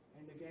way.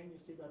 And again,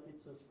 you see that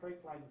it's a straight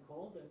line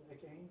code. And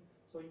again,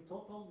 so in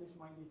total, this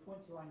might be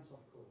 20 lines of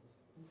code.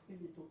 And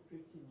still, it took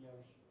 15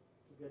 years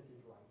to get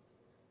it right.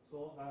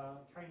 So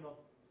kind of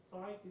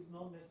size is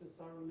not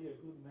necessarily a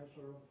good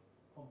measure of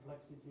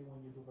complexity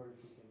when you do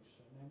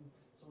verification. And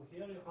so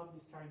here you have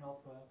this kind of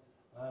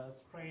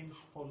strange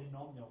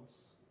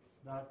polynomials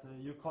that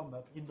you come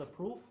up in the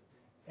proof,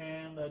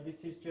 and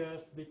this is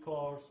just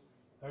because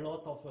a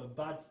lot of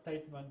bad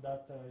statement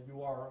that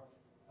you are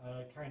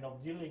kind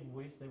of dealing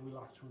with, they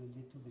will actually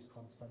lead to this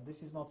constant.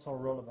 This is not so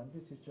relevant.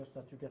 This is just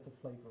that you get a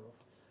flavor of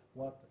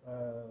what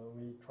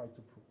we try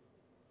to prove.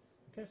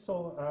 Okay,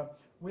 so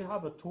we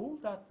have a tool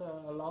that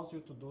allows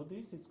you to do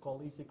this. It's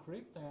called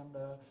EasyCrypt, and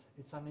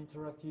it's an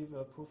interactive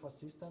proof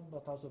assistant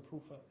that has a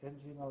proof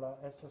engine a la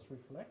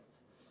SSReflect,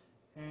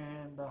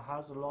 and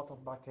has a lot of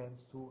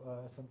backends to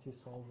SMT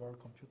solver,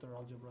 computer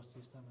algebra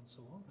system, and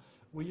so on.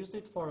 We use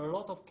it for a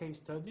lot of case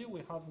study.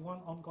 We have one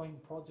ongoing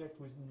project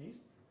with NIST,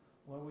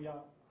 where we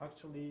are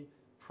actually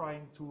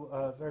trying to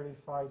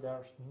verify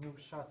their new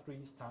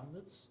SHA-3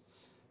 standards.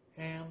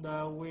 And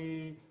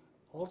we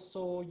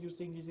also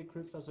using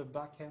EasyCrypt as a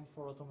backend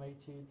for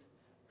automated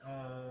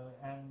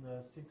and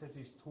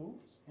synthesis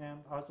tools, and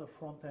as a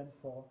front end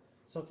for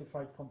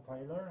certified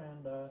compiler.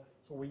 And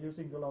so we're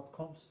using a lot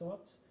CompCert.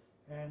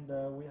 And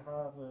we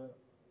have,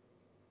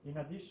 in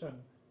addition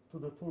to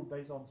the tool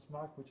based on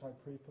SMAC, which I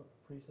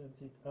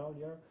presented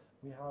earlier,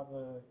 we have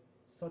a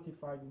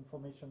certified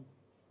information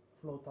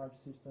flow type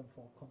system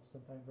for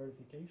constant time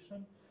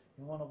verification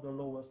in one of the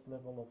lowest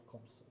level of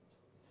CompCert.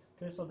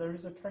 Okay, so there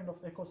is a kind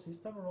of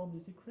ecosystem around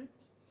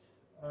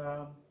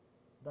EasyCrypt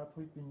that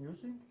we've been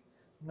using.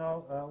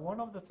 Now, one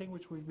of the things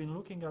which we've been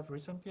looking at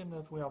recently and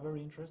that we are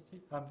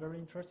I'm very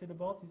interested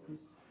about is this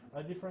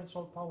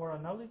differential power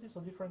analysis. So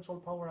differential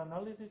power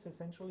analysis,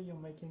 essentially you're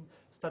making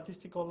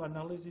statistical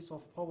analysis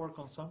of power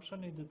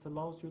consumption, and it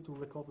allows you to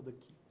recover the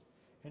key.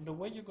 And the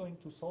way you're going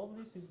to solve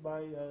this is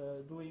by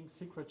doing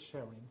secret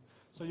sharing.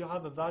 So you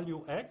have a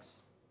value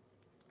X,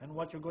 And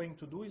what you're going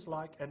to do is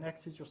like, and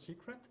X is your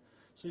secret,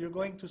 so you're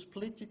going to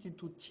split it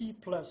into T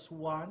plus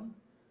 1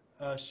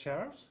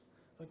 shares.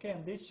 Okay,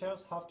 and these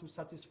shares have to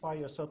satisfy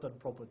a certain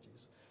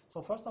properties.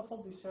 So first of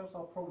all, these shares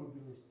are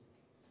probabilistic.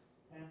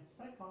 And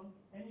second,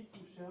 any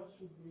two shares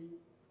should be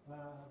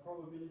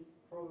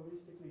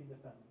probabilistically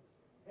independent.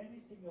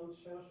 Any single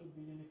share should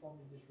be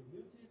uniformly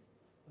distributed,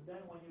 and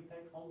then when you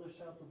take all the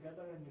shares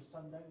together and you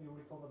sum them, you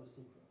recover the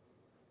secret.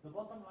 The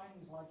bottom line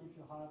is like if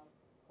you have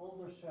all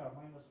the share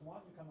minus 1,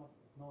 you cannot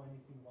know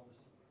anything about the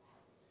secret.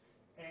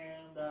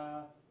 And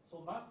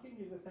so masking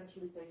is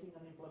essentially taking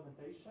an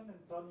implementation and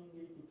turning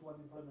it into an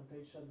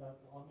implementation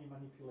that only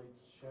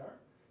manipulates share.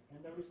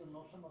 And there is a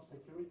notion of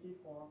security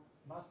for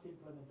masked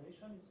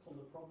implementation. It's called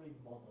the probing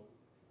model.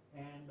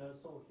 And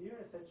so here,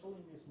 essentially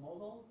in this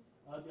model,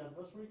 the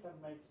adversary can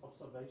make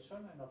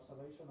observation, and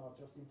observation are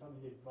just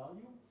intermediate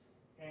value.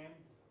 And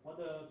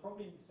what the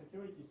probing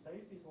security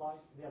says is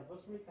like the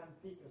adversary can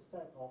pick a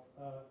set of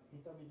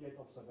intermediate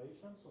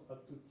observations, so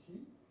up to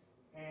T,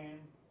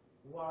 and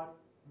what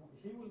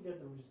he will get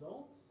the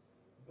results,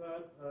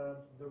 but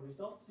the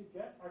results he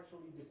gets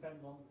actually depend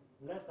on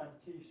less than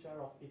T share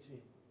of each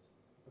input.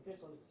 Okay,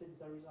 so since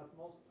there is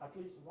at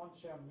least one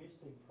share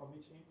missing from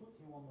each input,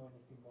 he won't know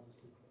anything about the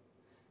secret.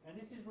 And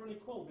this is really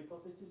cool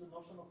because this is a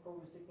notion of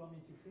probabilistic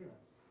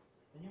non-interference.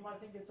 And you might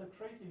think it's a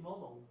crazy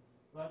model,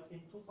 but in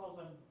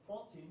 2014,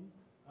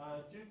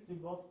 Gilles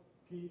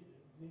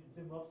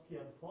Barthe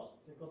and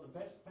Faust, they got the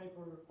best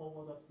paper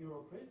award at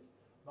Eurocrypt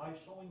by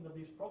showing that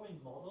this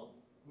probing model,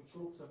 which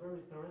looks a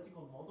very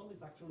theoretical model, is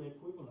actually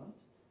equivalent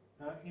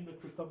in the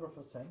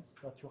cryptographer sense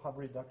that you have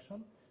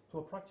reduction to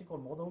a practical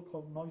model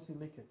called noisy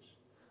leakage.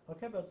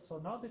 Okay, but so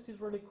now this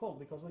is really cool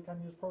because we can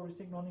use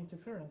probabilistic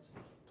non-interference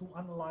to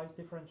analyze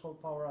differential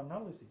power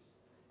analysis.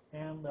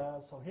 And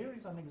so here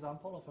is an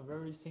example of a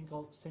very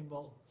simple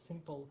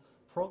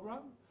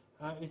program.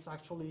 It's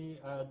actually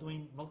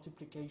doing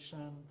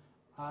multiplication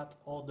at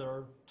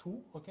order 2.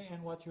 Okay,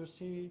 and what you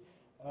see,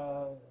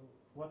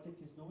 what it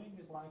is doing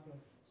is like,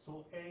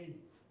 so A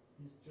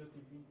is just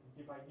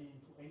divided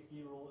into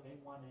A0,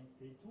 A1, and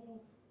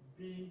A2.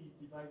 B is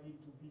divided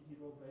into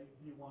B0,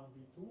 B1,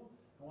 B2.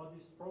 And what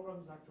this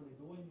program is actually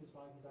doing is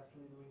like it's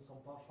actually doing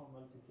some partial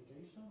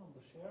multiplication on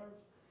the shares,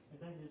 and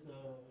then is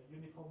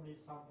uniformly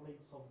sampling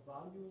some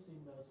values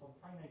in some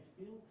finite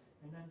field,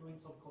 and then doing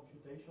some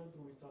computation to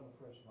return a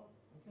fresh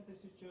value. Okay,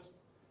 this is just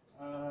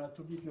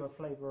to give you a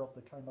flavor of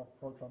the kind of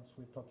programs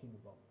we're talking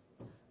about.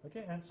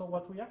 Okay, and so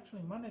what we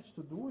actually managed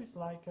to do is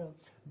like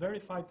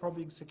verify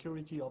probing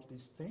security of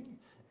this thing.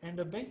 And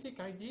the basic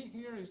idea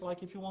here is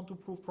like if you want to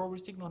prove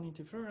probabilistic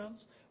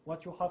non-interference,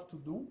 what you have to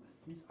do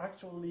is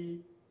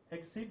actually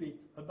exhibit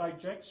a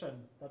bijection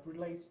that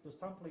relates the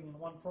sampling in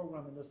one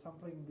program and the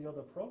sampling in the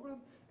other program.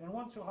 And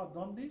once you have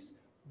done this,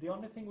 the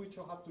only thing which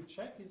you have to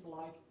check is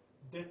like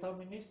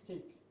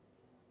deterministic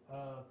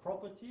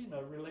property in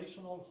a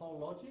relational Hall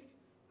logic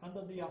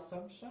under the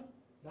assumption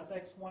that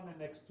x1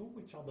 and x2,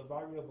 which are the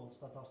variables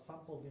that are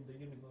sampled in the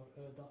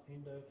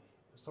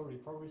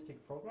probabilistic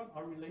program,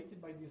 are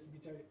related by this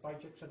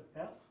bijection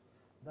F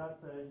that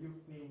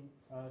you've been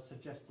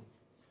suggesting.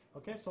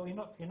 Okay, so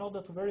in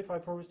order to verify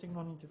probabilistic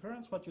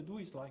non-interference, what you do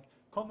is like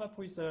come up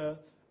with a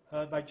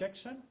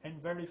bijection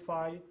and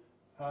verify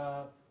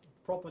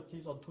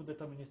properties on two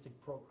deterministic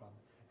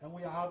programs. And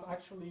we have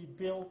actually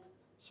built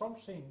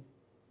something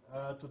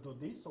to do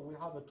this. So we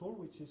have a tool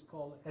which is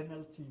called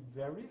MLT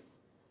Verif.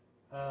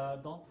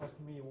 Don't ask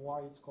me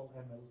why it's called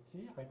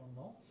MLT, I don't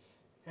know.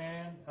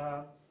 And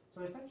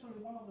so essentially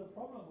one of the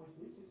problems with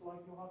this is like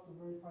you have to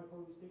verify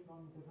probabilistic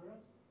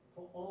non-interference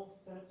for all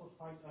sets of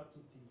size up to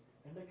T.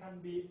 And there can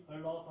be a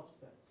lot of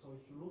sets. So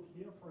if you look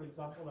here, for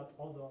example, at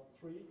order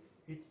 3,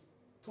 it's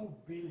 2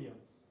 billion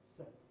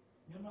sets.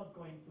 You're not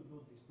going to do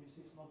this. This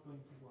is not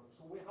going to work.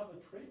 So we have a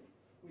trick,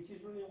 which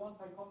is really once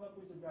I come up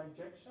with a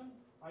bijection,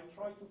 I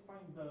try to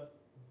find the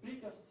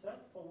biggest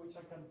set for which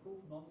I can prove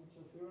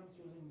non-interference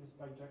using this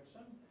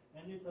bijection,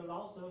 and it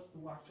allows us to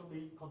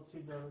actually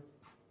consider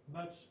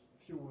much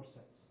fewer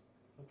sets.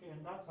 Okay,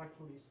 and that's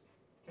actually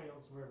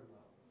scales very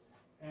well.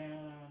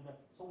 And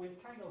so we're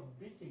kind of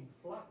beating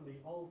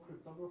flatly all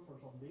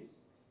cryptographers on this.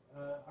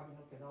 I mean,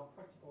 okay, there are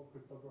practical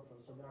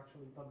cryptographers, so they're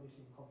actually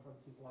publishing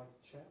conferences like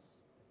chess.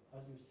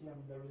 As you see, I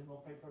mean, there is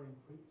no paper in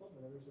crypto,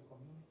 but there is a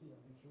community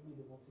that is really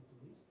devoted to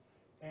this.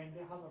 And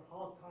they have a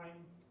hard time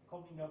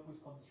coming up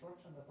with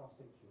construction that are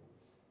secure.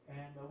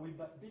 And we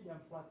beat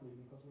them flatly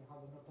because we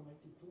have an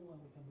automated tool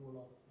and we can do a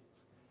lot of it.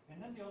 And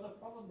then the other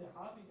problem they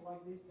have is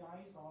like these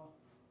guys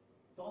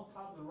don't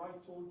have the right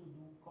tool to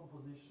do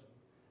composition.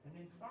 And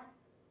in fact,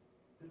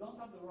 they don't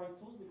have the right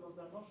tool because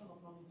their notion of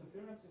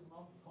non-interference is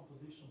not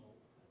compositional.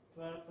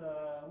 But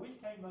we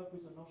came up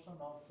with a notion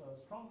of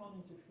strong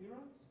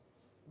non-interference,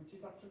 which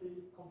is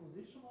actually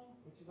compositional,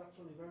 which is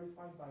actually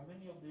verified by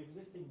many of the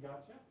existing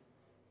gadgets,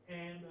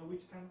 and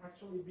which can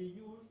actually be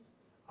used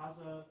as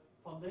a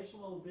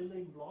foundational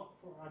building block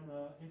for an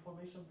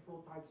information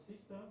flow type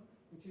system,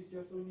 which is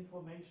just doing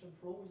information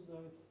flow with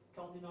a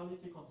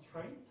cardinality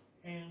constraint,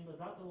 and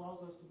that allows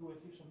us to do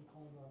efficient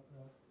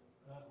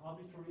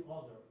arbitrary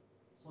order.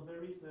 So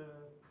there is a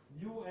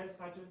US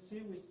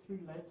agency with 3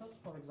 letters,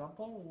 for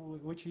example,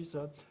 which is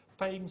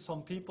paying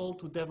some people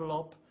to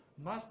develop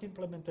mask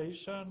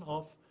implementation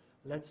of,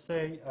 let's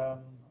say,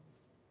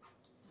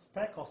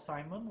 Spec or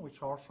Simon,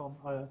 which are some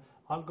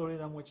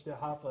algorithm which they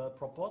have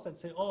proposed, and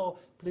say, oh,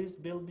 please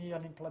build me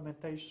an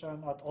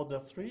implementation at order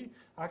 3.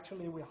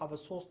 Actually, we have a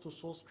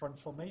source-to-source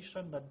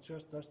transformation that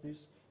just does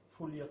this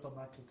fully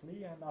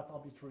automatically and at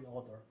arbitrary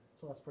order.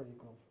 So that's pretty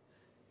cool.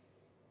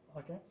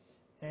 Okay,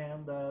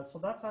 and so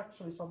that's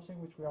actually something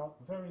which we are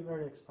very,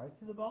 very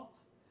excited about.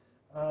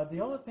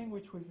 The other thing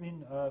which we've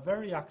been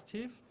very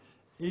active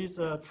is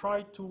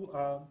try to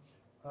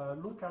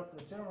look at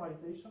the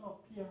generalization of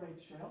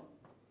PRHL,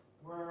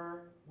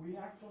 where we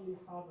actually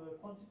have a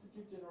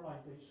quantitative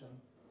generalization.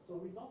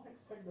 So we don't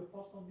expect the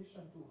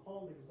post-condition to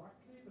hold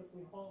exactly, but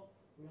we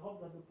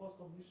hope that the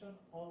post-condition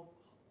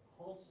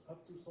holds up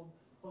to some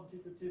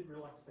quantitative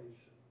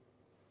relaxation.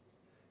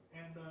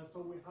 And so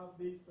we have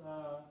this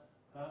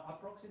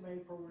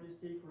approximate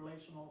probabilistic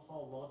relational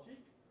Hall logic,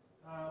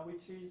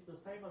 which is the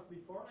same as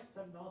before,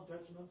 except now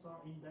judgments are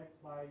indexed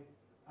by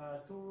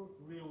 2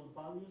 real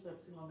values,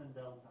 epsilon and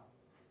delta.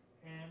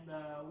 And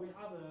we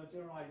have a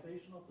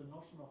generalization of the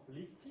notion of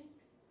lifting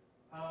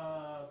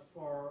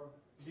for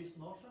this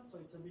notion,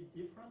 so it's a bit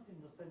different in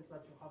the sense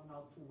that you have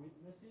now 2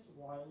 witnesses,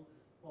 while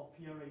for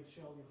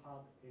PRHL you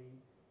have a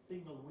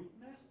single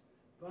witness.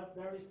 But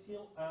there is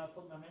still a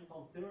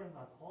fundamental theorem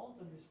that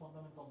holds, and this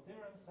fundamental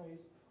theorem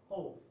says,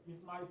 oh, if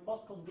my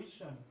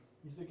post-condition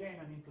is again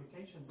an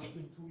implication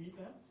between 2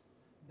 events,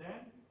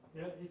 then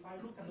if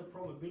I look at the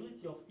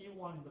probability of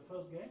E1 in the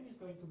first game, is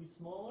going to be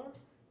smaller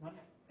than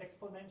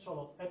exponential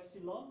of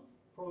epsilon,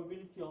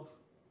 probability of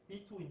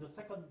E2 in the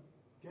second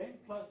game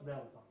plus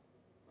delta.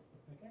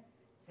 Okay,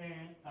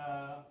 and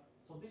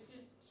so this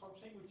is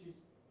something which is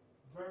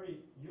very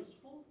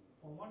useful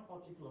for one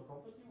particular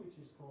property, which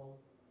is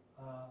called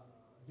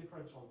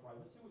differential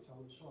privacy, which I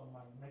will show on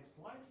my next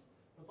slides.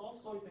 But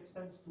also it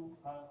extends to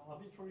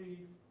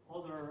arbitrary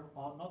other,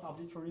 or not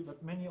arbitrary,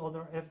 but many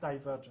other F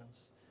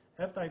divergence.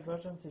 F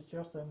divergence is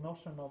just a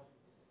notion of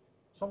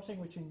something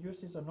which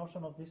induces a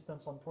notion of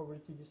distance on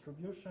probability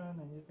distribution,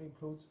 and it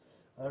includes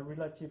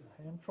relative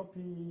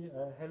entropy,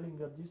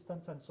 Hellinger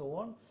distance, and so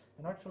on.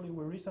 And actually,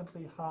 we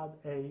recently had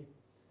a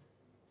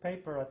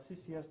paper at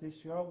CCS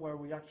this year where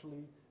we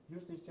actually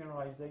used this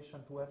generalization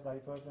to F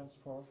divergence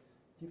for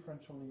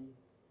differentially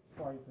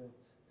private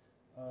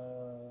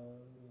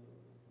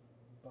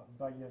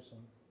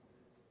Bayesian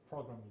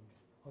programming.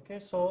 Okay,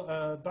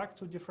 so back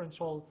to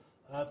differential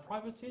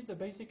privacy. The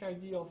basic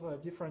idea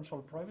of differential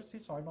privacy,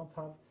 so I don't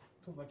have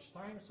too much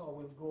time, so I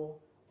will go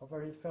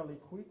fairly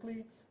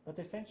quickly. But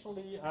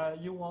essentially,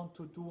 you want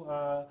to do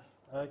a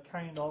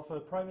kind of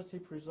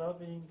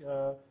privacy-preserving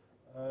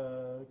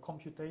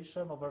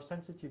computation over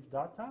sensitive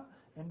data,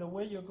 and the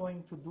way you're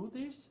going to do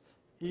this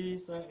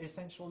is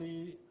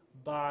essentially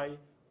by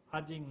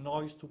adding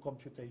noise to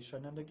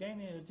computation. And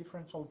again,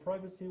 differential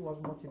privacy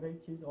was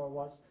motivated or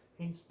was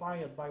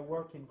inspired by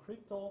work in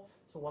crypto.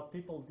 So what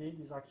people did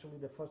is actually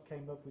they first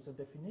came up with a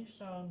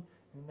definition,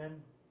 and then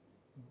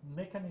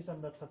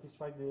mechanism that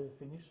satisfied the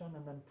definition,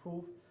 and then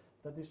prove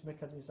that this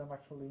mechanism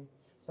actually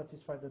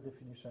satisfied the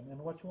definition. And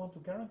what you want to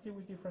guarantee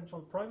with differential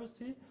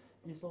privacy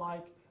is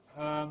like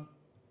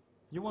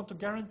you want to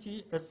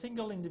guarantee a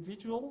single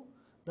individual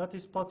that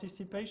is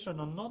participation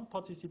or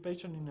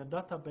non-participation in a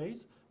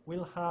database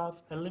will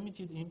have a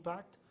limited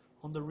impact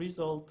on the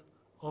result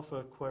of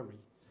a query.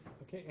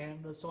 Okay,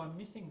 and so I'm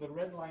missing the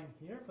red line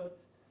here, but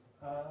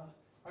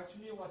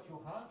actually what you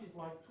have is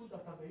like 2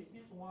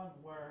 databases, one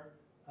where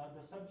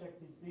the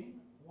subject is in,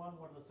 one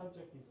where the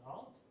subject is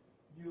out.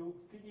 You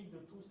feeding the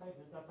 2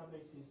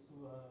 databases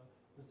to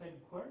the same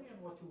query,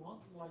 and what you want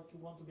is like you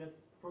want to get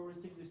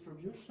probabilistic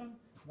distribution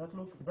that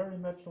look very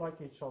much like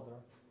each other.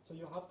 So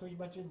you have to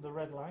imagine the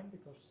red line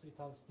because it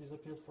has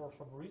disappeared for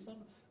some reason.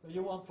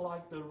 You want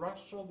like the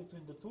ratio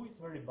between the 2 is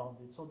very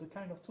bounded. So the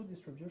kind of 2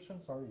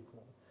 distributions are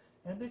equal.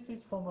 And this is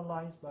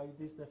formalized by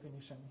this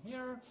definition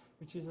here,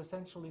 which is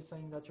essentially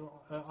saying that your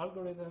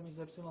algorithm is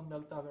epsilon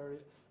delta very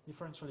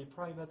differentially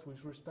private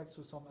with respect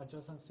to some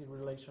adjacency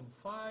relation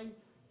phi.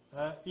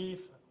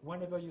 If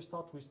whenever you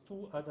start with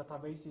 2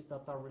 databases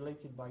that are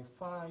related by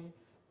phi,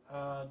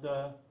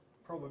 the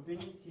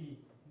probability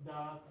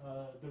that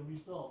the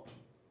result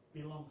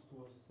belongs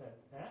to a set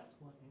S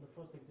in the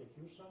first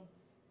execution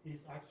is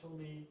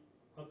actually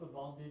upper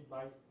bounded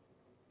by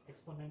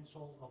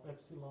exponential of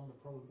epsilon, the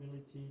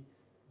probability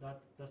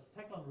that the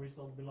second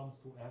result belongs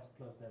to S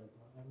plus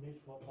delta, and this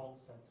for all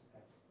sets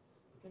S.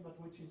 Okay, but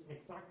which is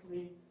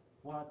exactly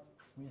what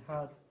we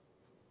had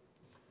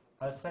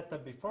set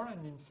up before,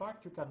 and in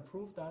fact you can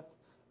prove that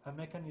a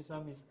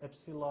mechanism is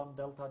epsilon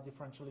delta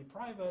differentially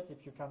private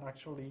if you can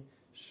actually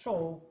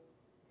show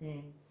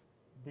in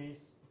this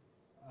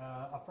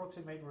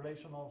approximate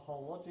relational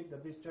Hall logic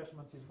that this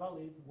judgment is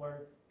valid,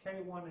 where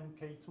K1 and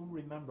K2,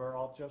 remember,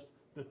 are just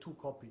the 2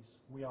 copies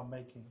we are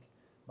making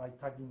by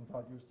tagging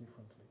values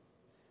differently.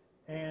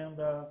 And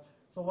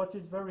so what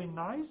is very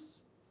nice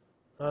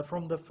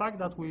from the fact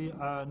that we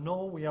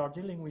know we are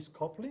dealing with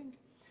coupling,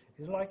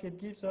 is like it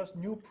gives us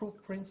new proof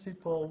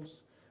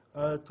principles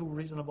to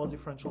reasonable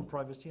differential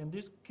privacy. And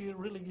this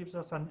really gives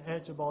us an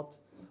edge about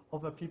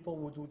other people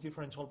who do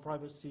differential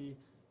privacy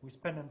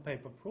with pen and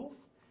paper proof.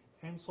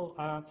 And so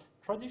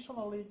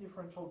traditionally,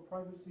 differential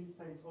privacy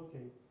says,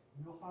 okay,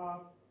 you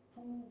have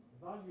two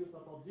values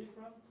that are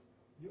different,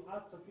 you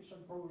add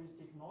sufficient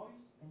probabilistic noise,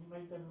 and you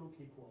make them look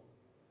equal,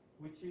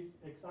 which is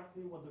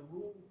exactly what the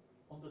rule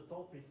on the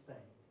top is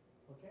saying.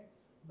 Okay?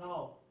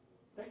 Now,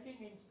 taking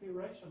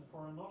inspiration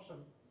for a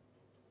notion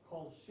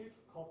called shift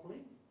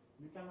coupling,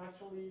 you can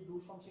actually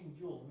do something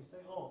dual. We say,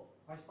 oh,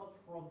 I start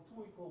from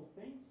two equal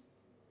things,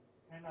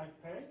 and I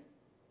pay.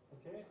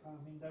 Okay, I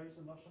mean, there is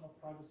a notion of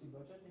privacy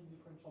budget in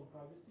differential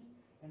privacy,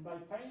 and by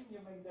paying, you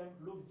make them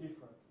look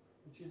different,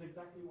 which is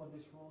exactly what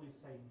this rule is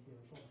saying here.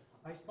 So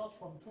I start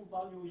from two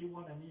value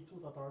E1 and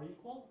E2 that are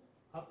equal,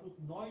 I put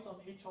noise on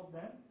each of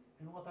them,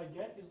 and what I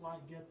get is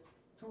like get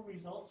two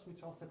results which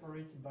are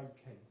separated by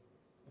K.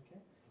 Okay,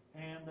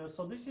 and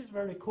so this is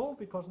very cool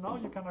because now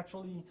you can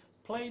actually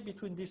play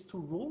between these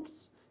two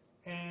rules,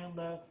 and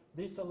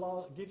this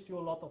gives you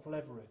a lot of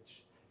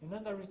leverage. And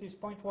then there is this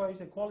pointwise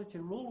equality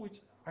rule,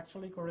 which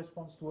actually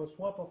corresponds to a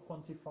swap of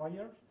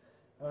quantifiers,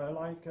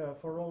 like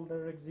for all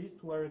there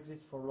exists, where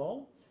exists for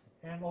all,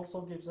 and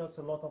also gives us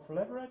a lot of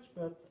leverage,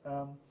 but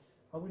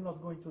I will not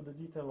go into the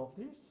detail of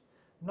this.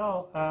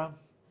 Now,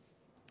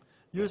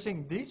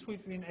 using this,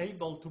 we've been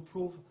able to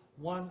prove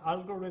one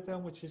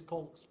algorithm which is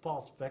called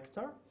sparse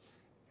vector.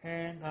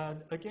 And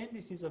again,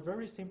 this is a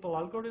very simple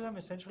algorithm.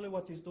 Essentially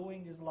what it's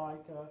doing is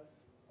like,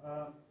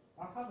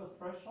 I have a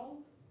threshold,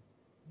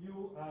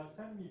 you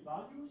send me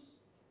values,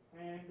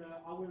 and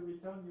I will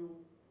return you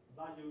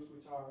values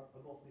which are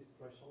above this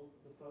threshold,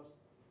 the first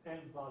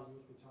n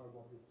values which are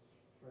above this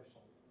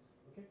threshold.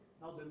 Okay.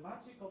 Now the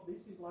magic of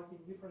this is like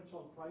in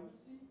differential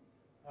privacy.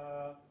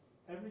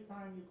 Every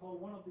time you call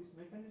one of these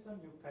mechanisms,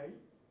 you pay.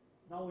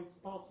 Now it's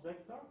sparse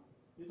vector.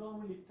 You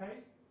don't really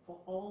pay for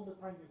all the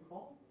time you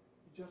call.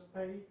 You just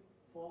pay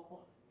for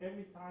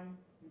every time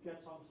you get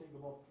something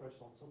above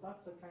threshold. So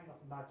that's a kind of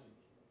magic.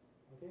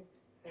 Okay.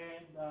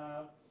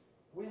 And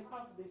we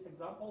have this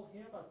example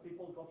here that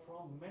people got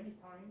wrong many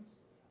times.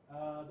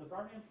 The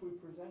variant we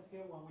present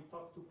here, when we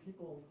talk to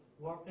people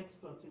who are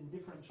experts in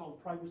differential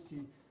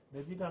privacy,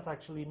 they didn't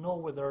actually know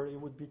whether it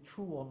would be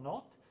true or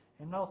not.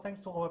 And now,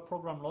 thanks to our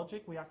program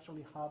logic, we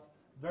actually have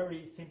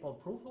very simple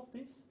proof of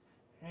this.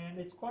 And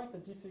it's quite a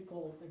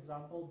difficult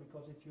example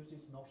because it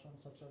uses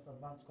notions such as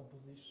advanced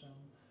composition,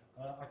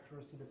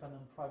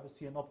 accuracy-dependent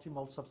privacy, and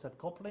optimal subset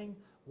coupling.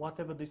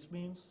 Whatever this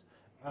means,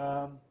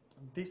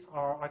 these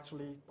are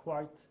actually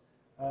quite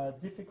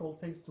difficult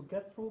things to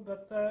get through,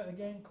 but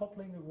again,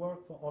 coupling will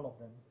work for all of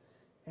them.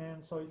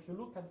 And so if you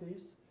look at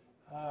this,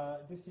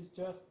 this is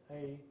just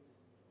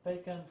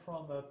taken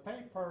from a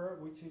paper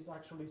which is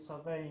actually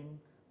surveying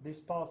these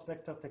sparse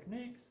vector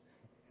techniques,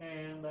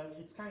 and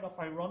it's kind of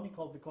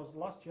ironical because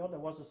last year there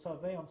was a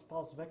survey on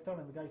sparse vector,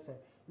 and the guy said,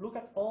 look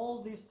at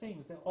all these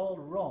things, they're all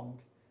wrong.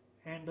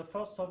 And the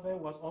first survey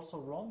was also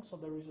wrong, so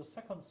there is a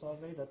second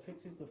survey that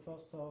fixes the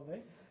first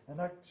survey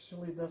and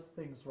actually does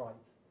things right.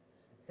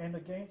 And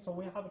again, so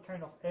we have a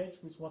kind of edge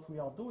with what we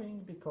are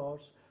doing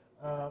because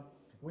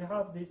we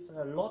have this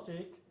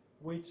logic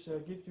which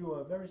gives you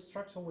a very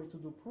structured way to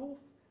do proof,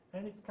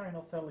 and it's kind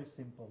of fairly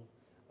simple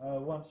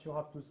once you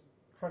have to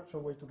structure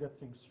way to get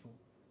things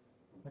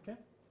through. Okay.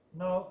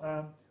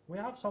 Now we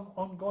have some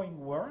ongoing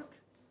work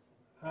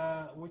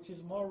which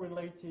is more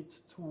related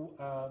to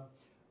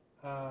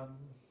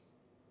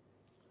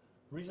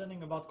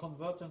reasoning about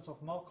convergence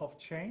of Markov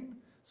chain.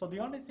 So the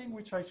only thing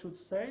which I should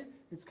say,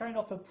 it's kind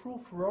of a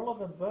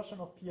proof-relevant version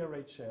of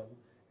PRHL.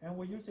 And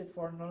we use it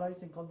for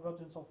analyzing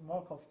convergence of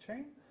Markov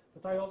chain,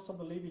 but I also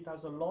believe it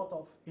has a lot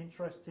of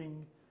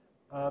interesting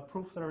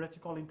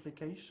proof-theoretical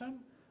implication,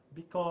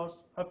 because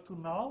up to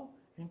now,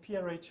 in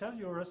PRHL,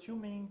 you're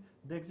assuming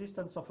the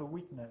existence of a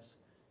witness.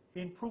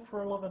 In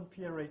proof-relevant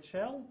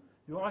PRHL,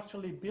 you're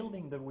actually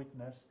building the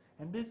witness,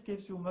 and this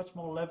gives you much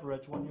more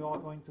leverage when you are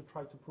going to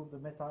try to prove the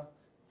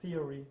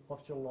meta-theory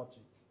of your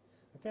logic.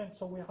 Okay,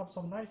 so we have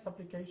some nice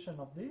application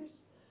of this,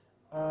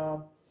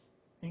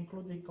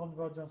 including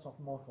convergence of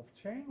Markov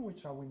chain,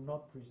 which I will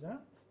not present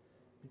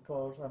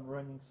because I'm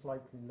running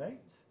slightly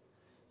late.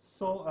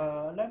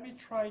 So let me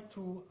try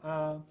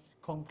to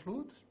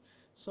conclude.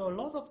 So a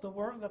lot of the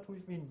work that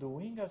we've been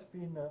doing has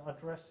been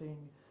addressing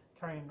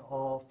kind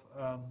of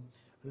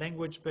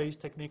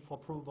language-based technique for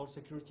provable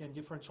security and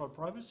differential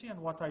privacy. And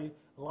what I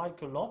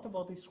like a lot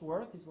about this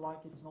work is like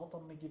it's not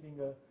only giving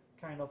a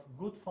kind of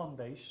good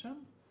foundation,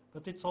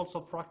 but it's also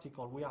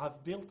practical. We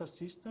have built a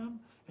system,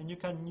 and you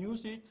can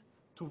use it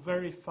to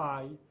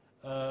verify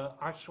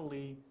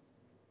actually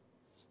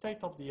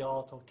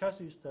state-of-the-art or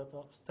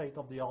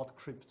quasi-state-of-the-art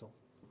crypto,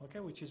 okay,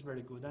 which is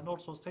very good, and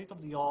also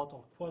state-of-the-art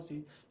or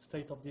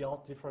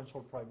quasi-state-of-the-art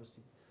differential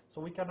privacy. So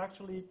we can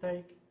actually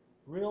take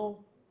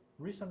real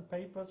recent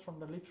papers from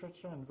the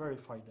literature and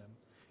verify them.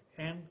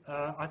 And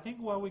I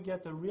think where we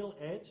get a real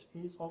edge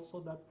is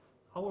also that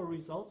our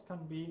results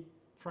can be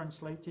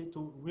translated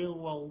to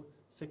real-world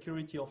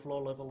security of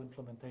low-level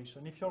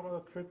implementation. If you're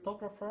a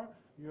cryptographer,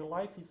 your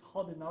life is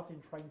hard enough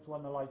in trying to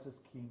analyze a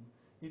scheme.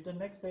 If the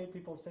next day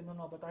people say,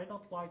 no, but I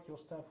don't like your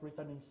stuff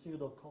written in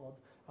pseudocode,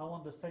 I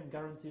want the same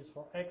guarantees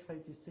for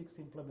x86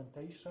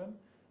 implementation,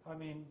 I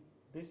mean,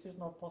 this is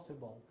not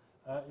possible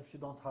if you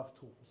don't have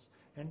tools.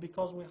 And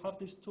because we have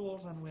these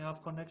tools and we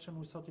have connection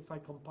with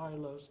certified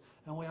compilers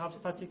and we have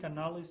static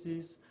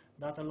analysis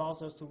that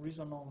allows us to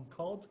reason on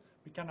code,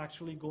 we can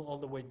actually go all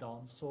the way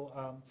down. So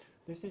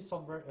this is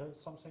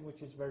something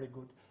which is very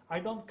good. I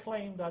don't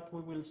claim that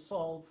we will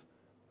solve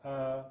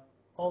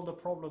all the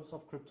problems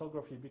of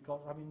cryptography,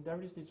 because I mean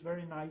there is this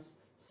very nice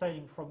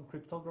saying from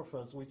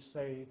cryptographers which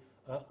say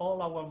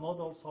all our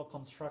models are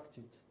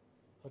constructed.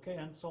 Okay,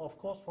 and so of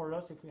course for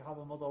us, if we have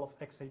a model of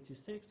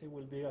x86, it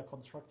will be a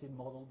constructed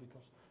model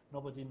because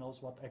nobody knows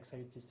what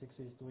x86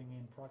 is doing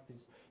in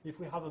practice. If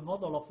we have a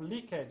model of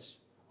leakage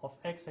of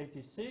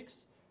x86,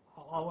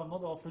 our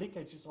model of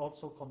leakage is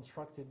also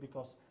constructed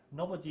because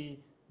nobody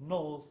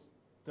knows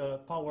the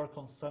power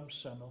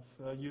consumption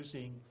of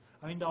using.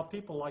 I mean, there are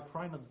people like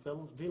Reinhard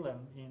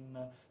Willem in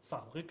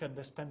Saarbrücken,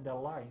 they spend their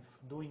life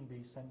doing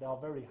this, and they are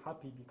very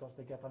happy because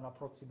they get an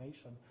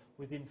approximation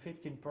within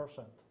 15%.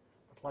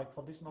 But like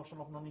for this notion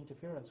of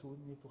non-interference, we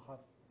would need to have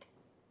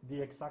the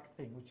exact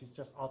thing, which is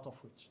just out of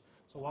reach.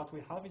 So what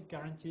we have is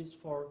guarantees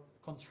for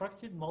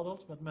constructed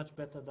models, but much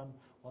better than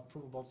what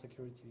provable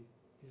security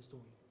is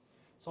doing.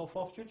 So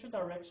for future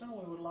direction,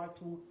 we would like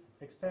to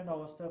extend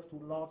our stuff to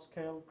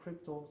large-scale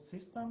crypto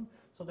system.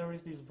 So there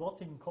is this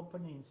voting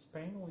company in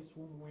Spain with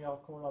whom we are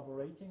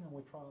collaborating, and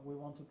we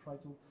want to try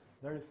to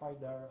verify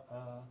their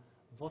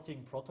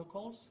voting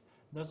protocols.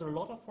 There's a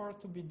lot of work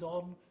to be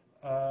done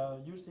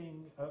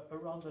using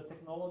around the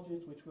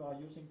technologies which we are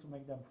using to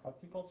make them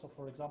practical. So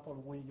for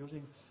example, we're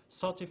using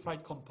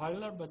certified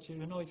compiler, but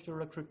you know, if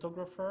you're a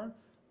cryptographer,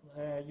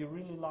 you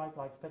really like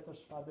Peter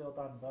Schrader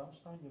and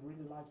Bernstein, you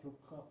really like your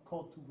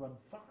code to run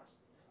fast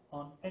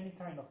on any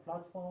kind of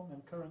platform,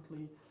 and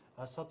currently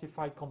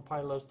certified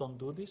compilers don't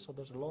do this, so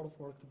there's a lot of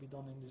work to be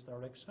done in this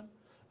direction.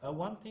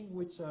 One thing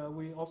which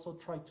we also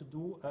try to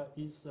do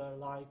is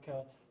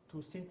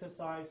to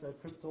synthesize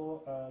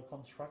crypto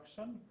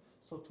construction.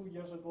 So 2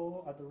 years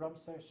ago at the RAM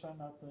session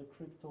at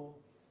Crypto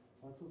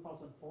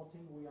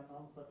 2014, we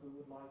announced that we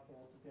would like to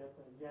get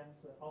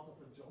Jens out of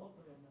a job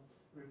and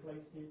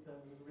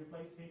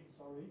replace him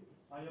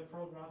by a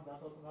program that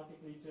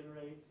automatically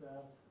generates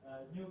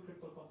new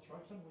crypto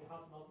construction. We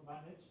have not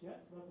managed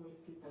yet, but we'll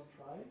keep on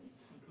trying.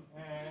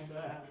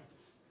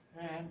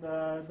 And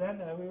then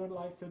we would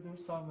like to do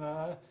some,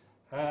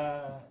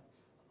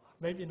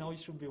 maybe now you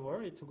should be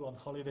worried to go on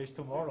holidays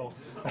tomorrow.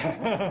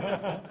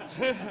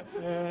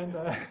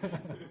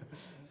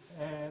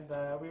 And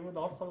we would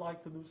also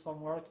like to do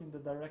some work in the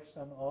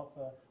direction of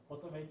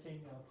automating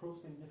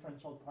proofs in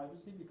differential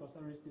privacy, because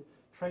there is the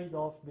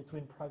trade-off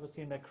between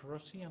privacy and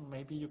accuracy, and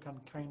maybe you can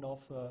kind of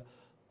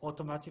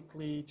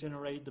automatically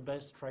generate the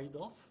best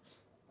trade-off.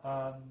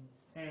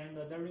 And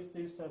there is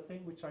this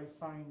thing which I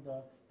find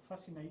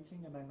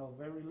fascinating, and I know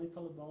very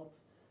little about,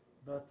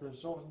 but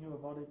Georges knew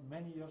about it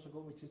many years ago,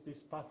 which is this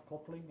path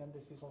coupling, and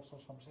this is also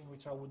something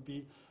which I would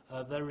be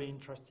very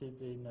interested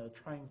in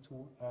trying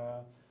to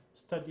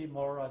study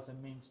more as a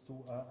means to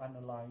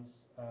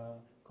analyze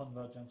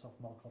convergence of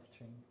Markov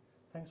chain.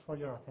 Thanks for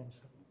your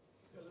attention.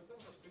 Yeah, let's